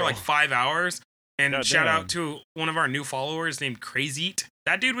Like a Girl for Girl. like 5 hours. And God shout damn. out to one of our new followers named Crazy Eat.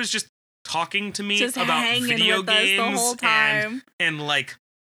 That dude was just talking to me Just about hanging video with us games the whole time. and like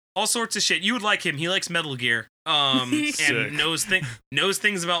all sorts of shit. You would like him. He likes Metal Gear. Sick. And knows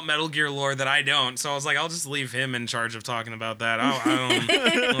things about Metal Gear lore that I don't. So I was like, I'll just leave him in charge of talking about that. I don't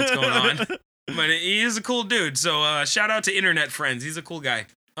know what's going on. But he is a cool dude. So shout out to internet friends. He's a cool guy.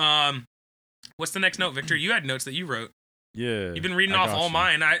 What's the next note, Victor? You had notes that you wrote. Yeah. You've been reading I off got all you.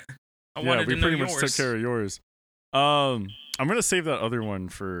 mine. I Yeah, wanted we to know pretty much yours. took care of yours. I'm gonna save that other one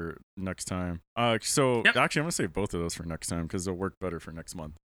for next time. So Yep. actually, I'm gonna save both of those for next time because they'll work better for next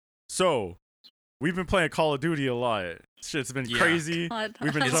month. So we've been playing Call of Duty a lot. Shit's been Yeah. crazy.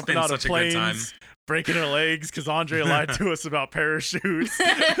 We've been It's jumping been out of such a good time. planes, breaking our legs because Andre lied to us about parachutes.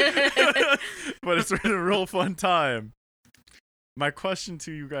 But it's been a real fun time. My question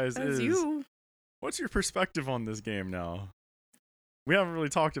to you guys That's is, you. what's your perspective on this game now? We haven't really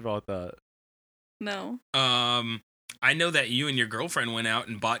talked about that. No. I know that you and your girlfriend went out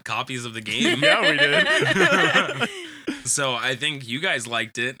and bought copies of the game. Yeah, we did. So I think you guys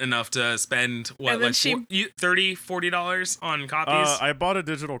liked it enough to spend what, And then like she- $30-$40 on copies. I bought a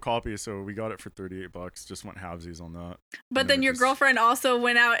digital copy, so we got it for $38. Just went halvesies on that. But And then it your just- girlfriend also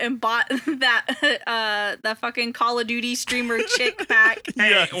went out and bought that fucking Call of Duty streamer chick pack. Hey,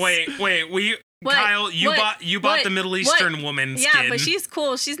 Yes. wait. What? Kyle, you What? bought What? the Middle What? Eastern woman skin. Yeah, but she's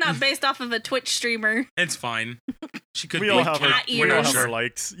cool. She's not based off of a Twitch streamer. It's fine. She could We be. all have cat our, we all ears. have our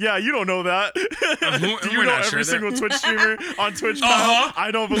likes. Yeah, you don't know that. Do you we're know not every sure. single Twitch streamer on Twitch? Uh-huh. Kyle?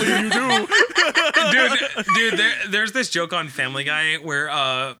 I don't believe you do. dude, there's this joke on Family Guy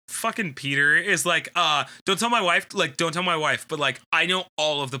where fucking Peter is like, don't tell my wife, but like I know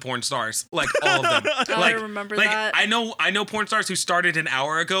all of the porn stars, like all of them. I like, remember like that. I know porn stars who started an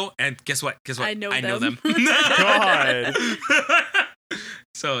hour ago, and guess what? I know them. them. God.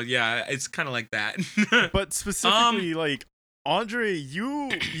 So yeah, it's kind of like that. But specifically, like Andre,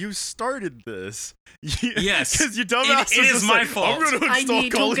 you started this. Yes. because you dumbass It was is just my like, fault. I'm going to I install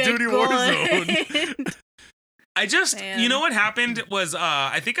need Call to of get Duty going. Warzone. I just, Man. you know what happened was,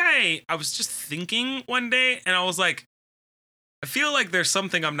 I think I was just thinking one day, and I was like, I feel like there's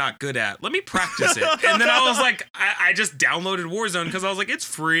something I'm not good at. Let me practice it. And then I was like, I just downloaded Warzone because I was like, it's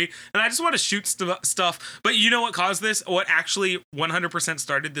free, and I just want to shoot stuff. But you know what caused this? What actually 100%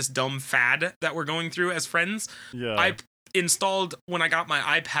 started this dumb fad that we're going through as friends? Yeah. installed when I got my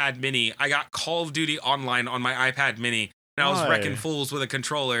iPad mini. I got Call of Duty Online on my iPad mini. And I was Why? wrecking fools with a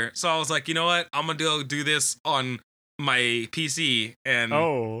controller. So I was like, you know what? I'm gonna do this on my PC. And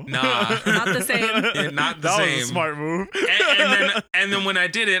Oh. nah. Not the same. Yeah, not the that same. was a smart move. And then when I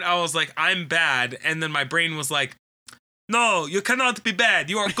did it, I was like, I'm bad. And then my brain was like, no, you cannot be bad.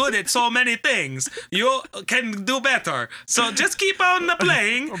 You are good at so many things. You can do better. So just keep on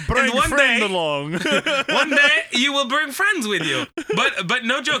playing. Bring and one friend day, along. one day you will bring friends with you. But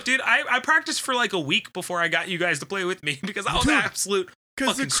no joke, dude. I practiced for like a week before I got you guys to play with me because I was Dude, absolute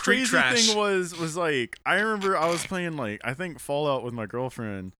Because fucking the street crazy trash. thing was like, I remember I was playing like, I think Fallout with my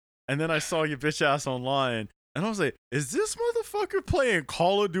girlfriend, and then I saw your bitch ass online, and I was like, is this motherfucker playing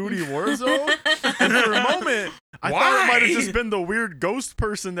Call of Duty Warzone? And for a moment, I thought it might have Why? just been the weird ghost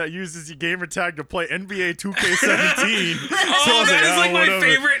person that uses your gamer tag to play NBA 2K17. So I Oh, was that is "Ah, like my whatever."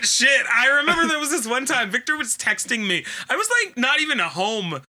 favorite shit. I remember there was this one time Victor was texting me. I was like not even at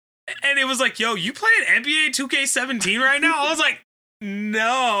home. And it was like, yo, you playing NBA 2K17 right now? I was like,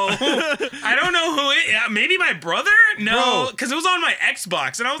 no. I don't know who it is. Maybe my brother? No. Bro. because it was on my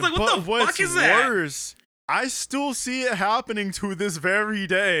Xbox. And I was like, what But the what's fuck is that? worse, I still see it happening to this very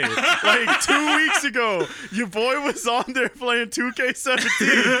day. Like 2 weeks ago, your boy was on there playing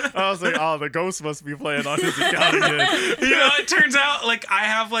 2K17. I was like, oh, the ghost must be playing on his account again. You know, it turns out like I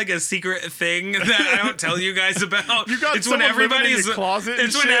have like a secret thing that I don't tell you guys about. You got it's when someone living in everybody's your closet it's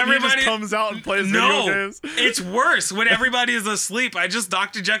and when shit, and he everybody just comes out and plays No, video games. it's worse when everybody is asleep. I just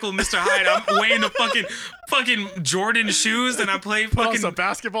Dr. Jekyll, Mr. Hyde. I'm wearing the fucking Jordan shoes, and I play Put on fucking some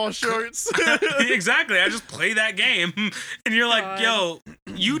basketball shorts. exactly. I just play that game, and you're like, God. yo,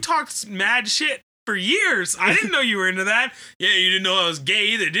 you talked mad shit for years. I didn't know you were into that. Yeah, you didn't know I was gay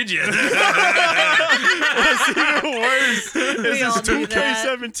either, did you? What's even worse is We all this do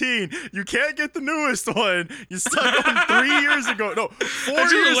that. 2K17. You can't get the newest one. You stuck on 3 years ago. No, 4 I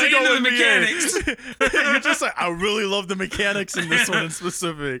just years lay ago. into the in mechanics. You're just like, I really love the mechanics in this one in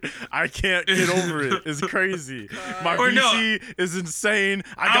specific. I can't get over it. It's crazy. My Or no. PC is insane.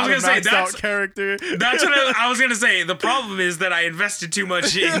 I I got was a gonna say, maxed out that's- character. That's what I was gonna say. The problem is that I invested too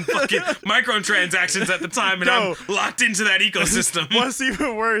much in fucking microtransactions at the time, and No. I'm locked into that ecosystem. What's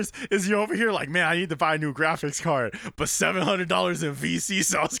even worse is you're over here like, man, I need to buy a new graphics card, but $700 in VC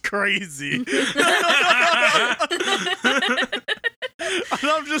sounds crazy. And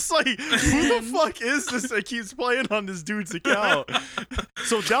I'm just like, who the fuck is this that keeps playing on this dude's account?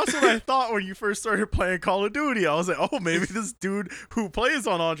 So that's what I thought when you first started playing Call of Duty. I was like, oh, maybe this dude who plays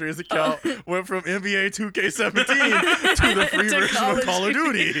on Andre's account went from NBA 2K17 to the free To version of Call of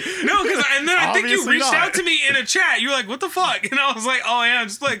Duty. No, because and then I think you Obviously reached not. out to me in a chat. You were like, "What the fuck?" And I was like, "Oh yeah, I'm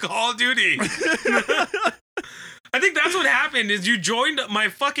just playing Call of Duty." I think that's what happened. Is you joined my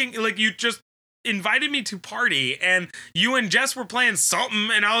fucking like you just invited me to party, and you and Jess were playing something,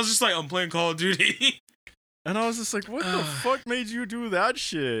 and I was just like, "I'm playing Call of Duty." And I was just like, what the fuck made you do that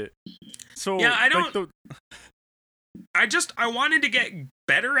shit? So Yeah, I like, don't- I wanted to get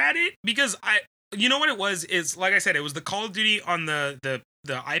better at it because you know what it was is like I said, it was the Call of Duty on the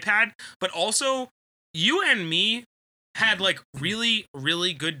iPad, but also you and me had like really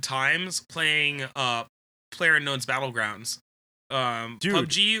good times playing PlayerUnknown's Battlegrounds. Dude.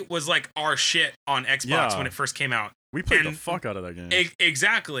 PUBG was like our shit on Xbox Yeah. when it first came out. we played the and- fuck out of that game.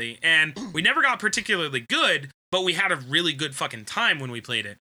 Exactly. And we never got particularly good, but we had a really good fucking time when we played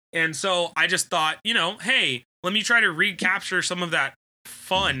it. And so I just thought, you know, hey, let me try to recapture some of that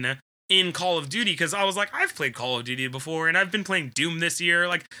fun in Call of Duty because I was like, I've played Call of Duty before and I've been playing Doom this year.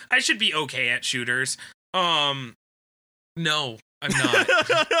 Like, I should be okay at shooters. No, I'm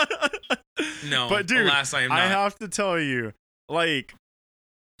not. No, But dude, alas, I am not. I have to tell you, like,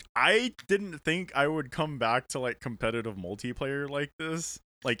 I didn't think I would come back to like competitive multiplayer like this,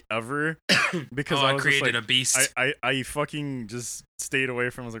 like ever, because I I was created just, a like, beast. I fucking just stayed away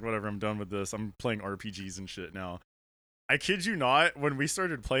from. I was like, whatever, I'm done with this. I'm playing RPGs and shit now. I kid you not, when we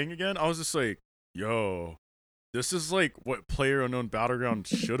started playing again, I was just like, yo, this is like what PlayerUnknown Battleground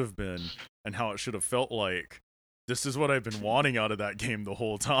should have been and how it should have felt like. This is what I've been wanting out of that game the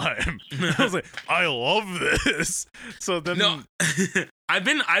whole time. I was like, I love this. So then No, I've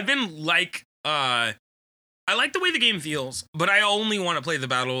been like, I like the way the game feels, but I only want to play the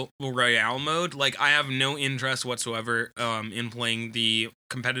battle royale mode. Like, I have no interest whatsoever in playing the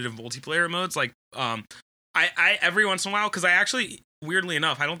competitive multiplayer modes. Like, I every once in a while, because I actually, weirdly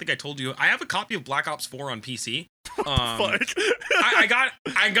enough, I don't think I told you, I have a copy of Black Ops 4 on PC. fuck. I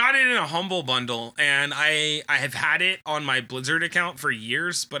got it in a humble bundle, and I have had it on my Blizzard account for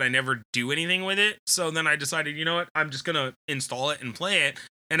years, but I never do anything with it. So then I decided, you know what, I'm just gonna install it and play it.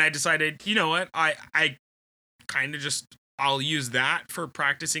 And I decided, you know what, I kind of just I'll use that for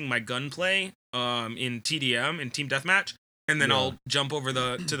practicing my gunplay in TDM in Team Deathmatch, and then Yeah. I'll jump over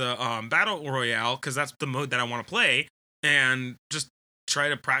to the Battle Royale because that's the mode that I want to play, and just try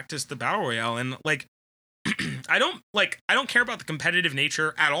to practice the Battle Royale. And like I don't care about the competitive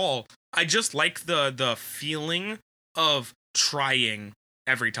nature at all. I just like the feeling of trying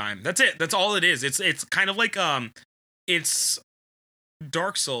every time. That's it. That's all it is. It's kind of like it's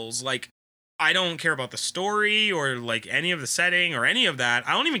Dark Souls. Like I don't care about the story or like any of the setting or any of that.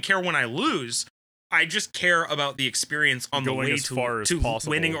 I don't even care when I lose. I just care about the experience on Going the way as far as to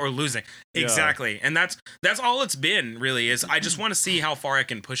possible. winning or losing. Yeah. Exactly. And that's all it's been really is I just want to see how far I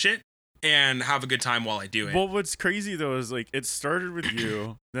can push it and have a good time while I do it. Well, what's crazy though is like it started with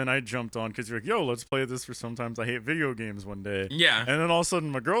you, then I jumped on because you're like, "Yo, let's play this for Sometimes I Hate Video Games" one day. Yeah. And then all of a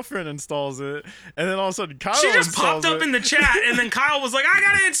sudden my girlfriend installs it, and then all of a sudden Kyle She just installs popped up it. in the chat, and then Kyle was like, "I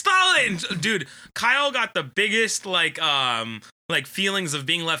gotta install it." And dude, Kyle got the biggest like feelings of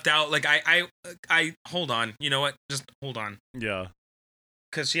being left out. Like I hold on. You know what? Just hold on, Yeah.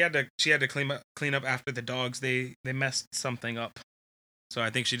 because she had to clean up after the dogs. They messed something up, so I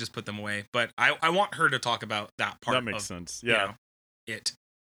think she just put them away. But I want her to talk about that part. That makes of, sense. you Yeah. know, it.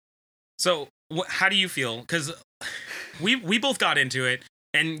 So how do you feel? Because we both got into it,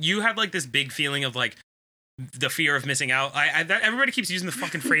 and you had like this big feeling of like the fear of missing out. Everybody keeps using the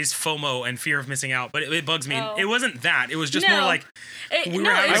fucking phrase FOMO and fear of missing out, but it bugs me. Oh. It wasn't that. It was just No. more like we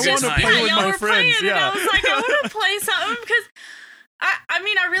were having a it's good just time. that play with y'all my were friends, playing, and yeah. I was like, I want to play something because I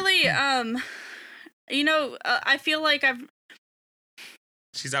mean, I really, I feel like I've,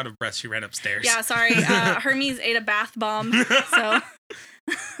 She's out of breath. She ran upstairs. yeah, sorry, Hermes ate a bath bomb, so,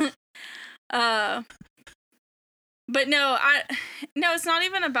 but no, it's not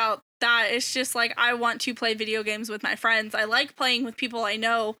even about that. It's just like I want to play video games with my friends. I like playing with people I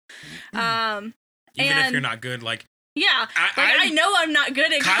know. Even if and- you're not good, like Yeah, I I know I'm not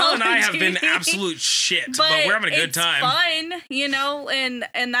good at Kyle Call and of I have been Duty, absolute shit, but we're having a good it's time. fun,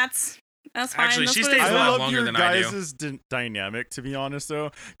 and that's fine. Actually, that's she what stays it's a I lot about. love longer your than I do. guys' dynamic, to be honest,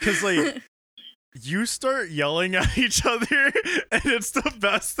 though, because like you start yelling at each other, and it's the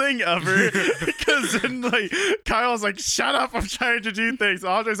best thing ever. Because then like Kyle's like, "Shut up! I'm trying to do things."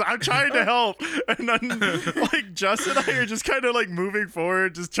 Andre's like, "I'm trying to help," and then like Jess and I are just kind of like moving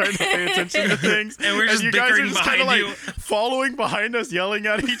forward, just trying to pay attention to things, And we're just you guys are bickering just kind of behind like you. following behind us, yelling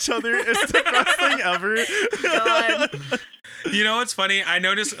at each other. It's the best thing ever. God. You know what's funny? I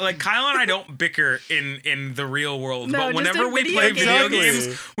noticed like Kyle and I don't bicker in the real world, No, but just whenever in we video play games. video Exactly.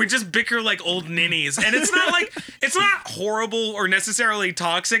 games, we just bicker like old ninnies. And it's not like it's not horrible or necessarily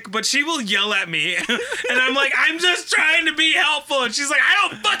toxic, but she will yell at me and I'm like, "I'm just trying to be helpful." And she's like, "I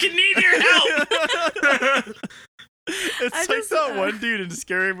don't fucking need your help." It's I like just, that one dude in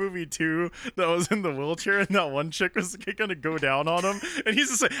Scary Movie 2 that was in the wheelchair, and that one chick was gonna go down on him, and he's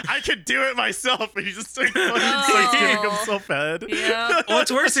just like, "I can do it myself," and he just like, fucking starts giving Oh. himself head. Yeah.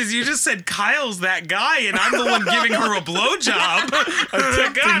 What's worse is you just said Kyle's that guy and I'm the one giving her a blowjob.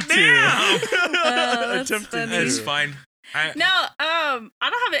 God damn. That's Attempting funny. It's to. fine. No, I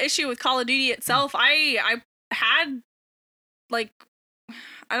don't have an issue with Call of Duty itself. I had like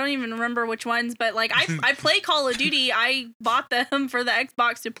I don't even remember which ones, but like I play Call of Duty. I bought them for the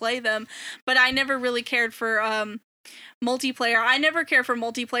Xbox to play them, but I never really cared for multiplayer. I never care for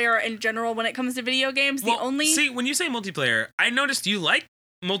multiplayer in general when it comes to video games. See, when you say multiplayer, I noticed you like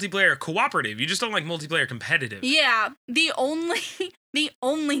multiplayer cooperative. You just don't like multiplayer competitive. Yeah, the only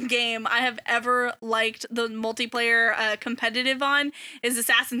game I have ever liked the multiplayer competitive on is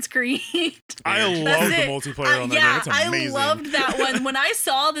Assassin's Creed. I love That's the it. multiplayer on that Yeah, game. It's amazing. I loved that one. When I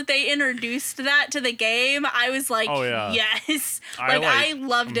saw that they introduced that to the game, I was like, Oh, yeah. yes. I I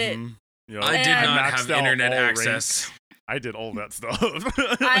loved it. Mhm. Yeah. I did And- not maxed have out internet all access. ranks. I did all that stuff.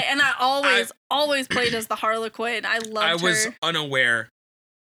 I always played as the Harlequin. I loved I was her. unaware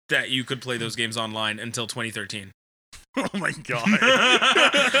that you could play those games online until 2013. Oh my god.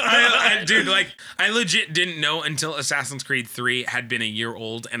 Dude, like, I legit didn't know until Assassin's Creed 3 had been a year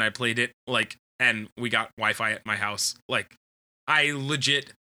old and I played it, like, and we got Wi-Fi at my house. Like, I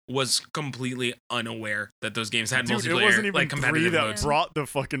legit was completely unaware that those games had Dude, multiplayer, it wasn't even like, 3 competitive that modes. brought the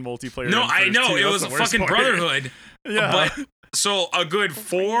fucking multiplayer. No, in I first, know, too. it That's was the a worst fucking part. brotherhood. Yeah. But so a good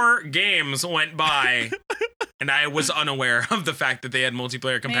 4 games went by and I was unaware of the fact that they had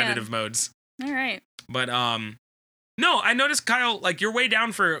multiplayer competitive modes. All right. But no, I noticed, Kyle, like, you're way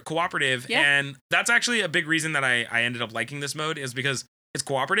down for cooperative, Yeah. and that's actually a big reason that I ended up liking this mode is because it's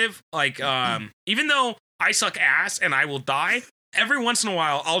cooperative. Like, even though I suck ass and I will die, every once in a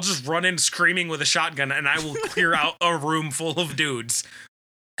while I'll just run in screaming with a shotgun and I will clear out a room full of dudes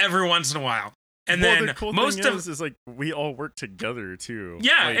every once in a while. And well, then the cool most thing of is like we all work together too.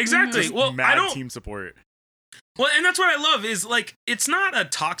 Yeah, Like, exactly. just Well, mad I don't. team support. Well, and that's what I love is like it's not a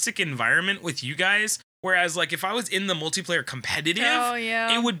toxic environment with you guys. Whereas like if I was in the multiplayer competitive, Oh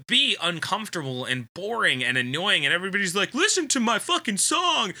yeah. it would be uncomfortable and boring and annoying, and everybody's like, listen to my fucking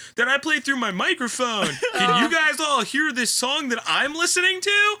song that I play through my microphone. Can you guys all hear this song that I'm listening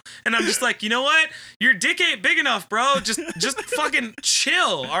to? And I'm just like, you know what? Your dick ain't big enough, bro. Just fucking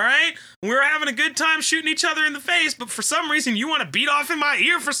chill, all right? We're having a good time shooting each other in the face, but for some reason you want to beat off in my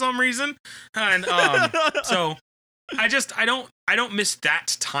ear for some reason. And so I don't miss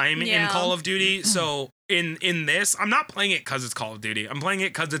that time in Yeah. Call of Duty. So in this, I'm not playing it because it's Call of Duty. I'm playing it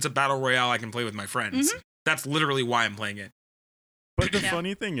because it's a battle royale I can play with my friends. That's literally why I'm playing it. But the Yeah.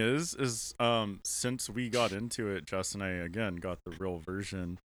 funny thing is since we got into it, Jess and I again got the real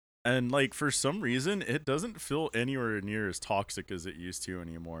version. And like for some reason, it doesn't feel anywhere near as toxic as it used to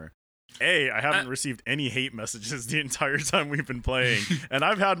anymore. I haven't received any hate messages the entire time we've been playing. And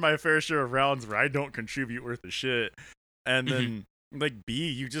I've had my fair share of rounds where I don't contribute worth a shit. And then like B,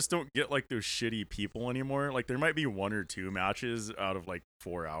 you just don't get like those shitty people anymore. Like there might be 1 or 2 matches out of like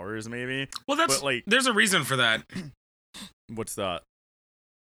 4 hours maybe. Well, that's But, like- there's a reason for that. What's that?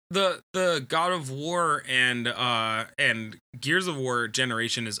 The God of War and Gears of War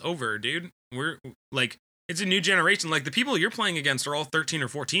generation is over, dude. We're like it's a new generation. Like the people you're playing against are all 13 or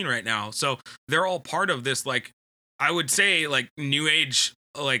 14 right now. So they're all part of this like I would say like new age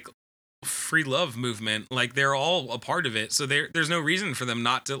like free love movement. Like they're all a part of it. So there's no reason for them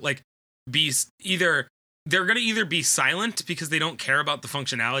not to like be either they're going to either be silent because they don't care about the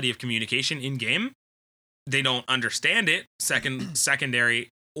functionality of communication in game. They don't understand it. Secondary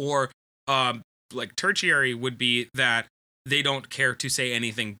or like tertiary would be that they don't care to say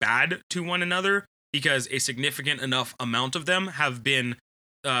anything bad to one another because a significant enough amount of them have been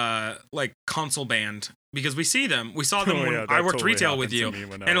like console banned because we see them. We saw them Oh, when yeah, that I worked totally retail with happened you. to me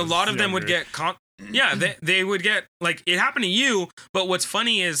when I And a was lot of them would younger. get they would get like it happened to you, but what's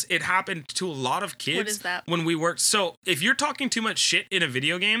funny is it happened to a lot of kids What is that? when we worked. So if you're talking too much shit in a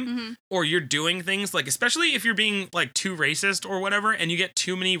video game Mhm. or you're doing things like especially if you're being like too racist or whatever and you get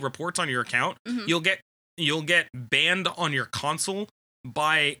too many reports on your account, Mhm. you'll get banned on your console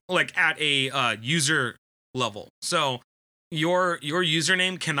by like at a user level. So your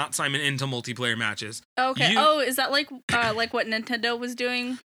username cannot sign into multiplayer matches. Okay. You- Is that like what Nintendo was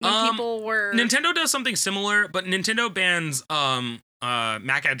doing when people were Nintendo does something similar, but Nintendo bans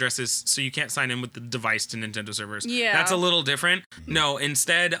MAC addresses, so you can't sign in with the device to Nintendo servers. Yeah. That's a little different. No,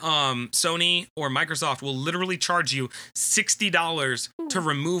 instead, Sony or Microsoft will literally charge you $60 to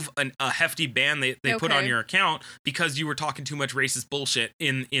remove a hefty ban they put on Okay. your account because you were talking too much racist bullshit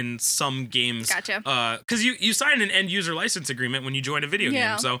in some games. Gotcha. Because you sign an end user license agreement when you join a video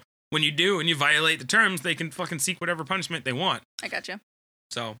Yeah. game. So when you do and you violate the terms, they can fucking seek whatever punishment they want. I gotcha.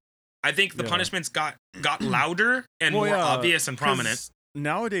 So I think the Yeah. punishments got louder and Well, more yeah, obvious and 'cause prominent.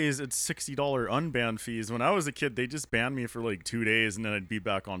 Nowadays, it's $60 unban fees. When I was a kid, they just banned me for like 2 days, and then I'd be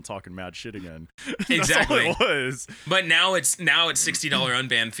back on talking mad shit again. Exactly. That's all it was. But now it's $60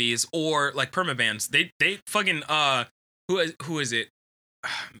 unban fees or like permabans. They fucking who is it?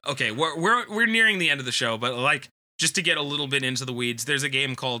 Okay, we're nearing the end of the show, but like just to get a little bit into the weeds, there's a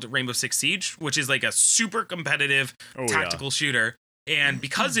game called Rainbow Six Siege, which is like a super competitive Oh, tactical shooter. And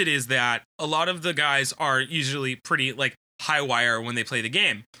because it is that, a lot of the guys are usually pretty like high wire when they play the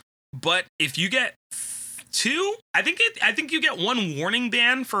game. But if you get I think you get one warning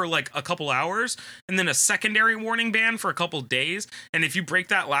ban for like a couple hours and then a secondary warning ban for a couple days. And if you break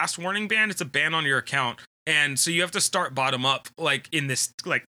that last warning ban, it's a ban on your account. And so you have to start bottom up like in this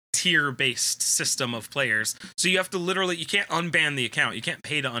like tier based system of players. So you have to literally you can't unban the account. You can't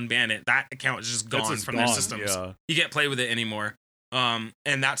pay to unban it. That account is just That's gone just from gone, their systems. Yeah. You can't play with it anymore.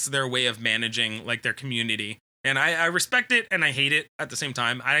 And that's their way of managing like their community. And I respect it and I hate it at the same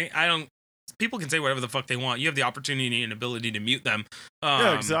time. I don't people can say whatever the fuck they want. You have the opportunity and ability to mute them.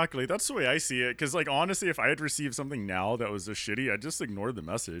 Yeah, exactly. That's the way I see it. Because, like, honestly, if I had received something now that was a shitty, I'd just ignore the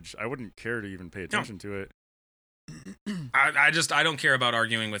message. I wouldn't care to even pay attention to it. I don't care about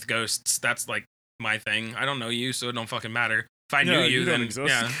arguing with ghosts. That's like my thing. I don't know you, so it don't fucking matter. If I knew Yeah, you, don't then exist.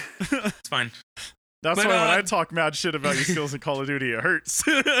 yeah, it's fine. That's But, why when I talk mad shit about your skills in Call of Duty, it hurts.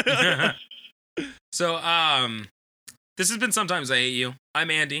 So this has been Sometimes I Hate You.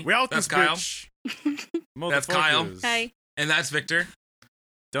 I'm Andy. We out That's this Kyle. bitch. That's Kyle. Motherfuckers. Hey. And that's Victor.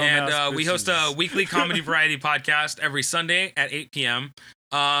 Dumbass And we host a bitches. weekly comedy variety podcast every Sunday at 8 p.m.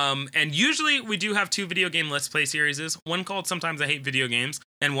 And usually we do have 2 video game Let's Play series. One called Sometimes I Hate Video Games,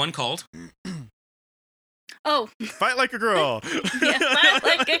 and one called Oh, Fight like a girl. yeah, fight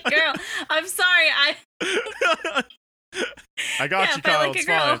like a girl. I'm sorry. a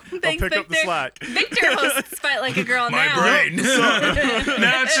girl. Thanks, I'll pick up the Victor. slack. Victor hosts Fight Like a Girl My now. brain. No,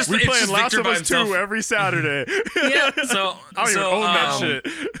 it's just We it's playing just Last Victor of by Us himself. 2 every Saturday. Yep. So I don't even own that shit.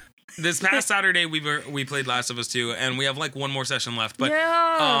 This past Saturday we played Last of Us 2, and we have like one more session left. But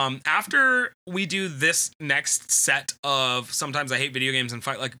Yeah. after we do this next set of Sometimes I Hate Video Games and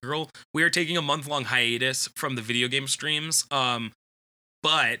Fight Like a Girl, we are taking a month-long hiatus from the video game streams.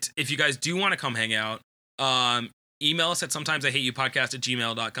 But if you guys do want to come hang out, email us at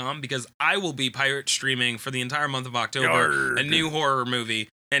sometimesIHateYouPodcast@gmail.com, because I will be pirate streaming for the entire month of October a new horror movie.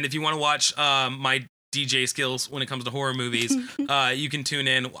 And if you want to watch my DJ skills when it comes to horror movies, you can tune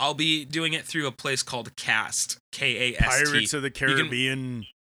in. I'll be doing it through a place called Cast, Kast. Pirates of the Caribbean.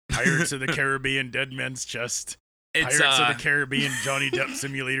 Pirates of the Caribbean, Dead Man's Chest. It's Pirates of the Caribbean, Johnny Depp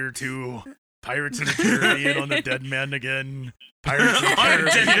Simulator 2. Pirates of the Caribbean on the Dead Man again. Pirates of the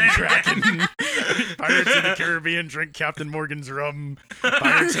Caribbean, Kraken. Pirates of the Caribbean, drink Captain Morgan's rum.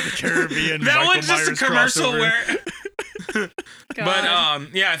 Pirates of the Caribbean, that Michael one's just Myers a commercial crossover. where. God.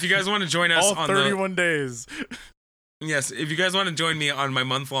 But yeah, if you guys want to join us All on 31 days. Yes, if you guys want to join me on my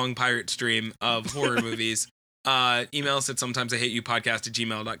month-long pirate stream of horror movies, email us at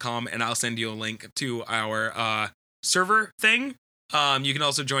sometimesIHateYouPodcast@gmail.com, and I'll send you a link to our server thing. You can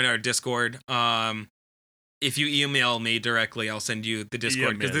also join our Discord. If you email me directly, I'll send you the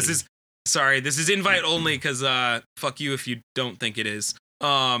Discord, because this is invite only, because fuck you if you don't think it is.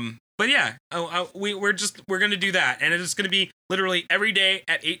 But yeah, we're gonna do that, and it's gonna be literally every day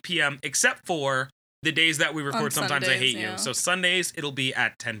at 8 p.m. except for the days that we record On Sometimes I Sundays, Hate yeah. You. So Sundays it'll be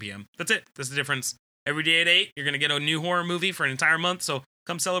at 10 p.m. That's it. That's the difference. Every day at 8, you're gonna get a new horror movie for an entire month. So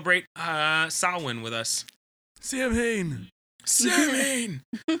come celebrate Samhain with us. Samhain. Samhain.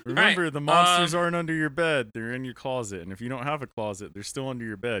 Remember, the monsters aren't under your bed. They're in your closet. And if you don't have a closet, they're still under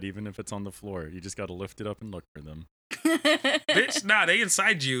your bed, even if it's on the floor. You just got to lift it up and look for them. Bitch, nah, they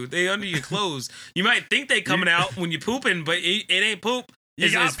inside you. They under your clothes. You might think they coming out when you pooping, but it ain't poop.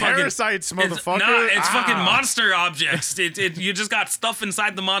 You got parasites, motherfucker. It's fucking monster objects. You just got stuff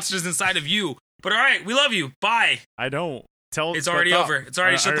inside the monsters inside of you. But all right, we love you. Bye. I don't. It's already over. It's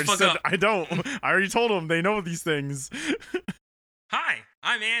already shut the fuck up. I don't. I already told them. They know these things. Hi,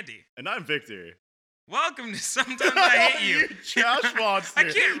 I'm Andy. And I'm Victor. Welcome to Sometimes I Hate You. Trash monster. I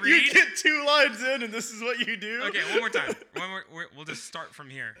can't read. You get 2 lines in, and this is what you do. Okay, one more time. We'll just start from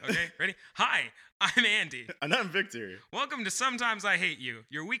here. Okay, ready? Hi, I'm Andy. And I'm Victor. Welcome to Sometimes I Hate You,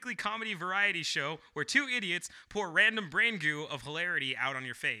 your weekly comedy variety show where 2 idiots pour random brain goo of hilarity out on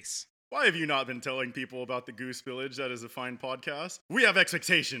your face. Why have you not been telling people about the Goose Village that is a fine podcast? We have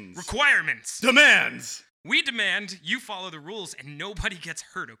expectations. Requirements. Demands. We demand you follow the rules and nobody gets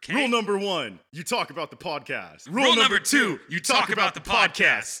hurt, okay? Rule number 1, you talk about the podcast. Rule number 2, you talk about the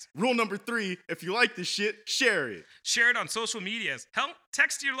podcast. Rule number 3, if you like this shit, share it. Share it on social medias. Hell,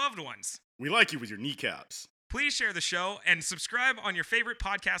 text your loved ones. We like you with your kneecaps. Please share the show and subscribe on your favorite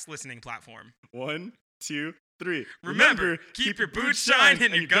podcast listening platform. 1, 2, 3. Remember, keep your boots shined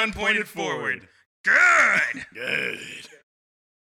and your gun pointed forward. Good! Good.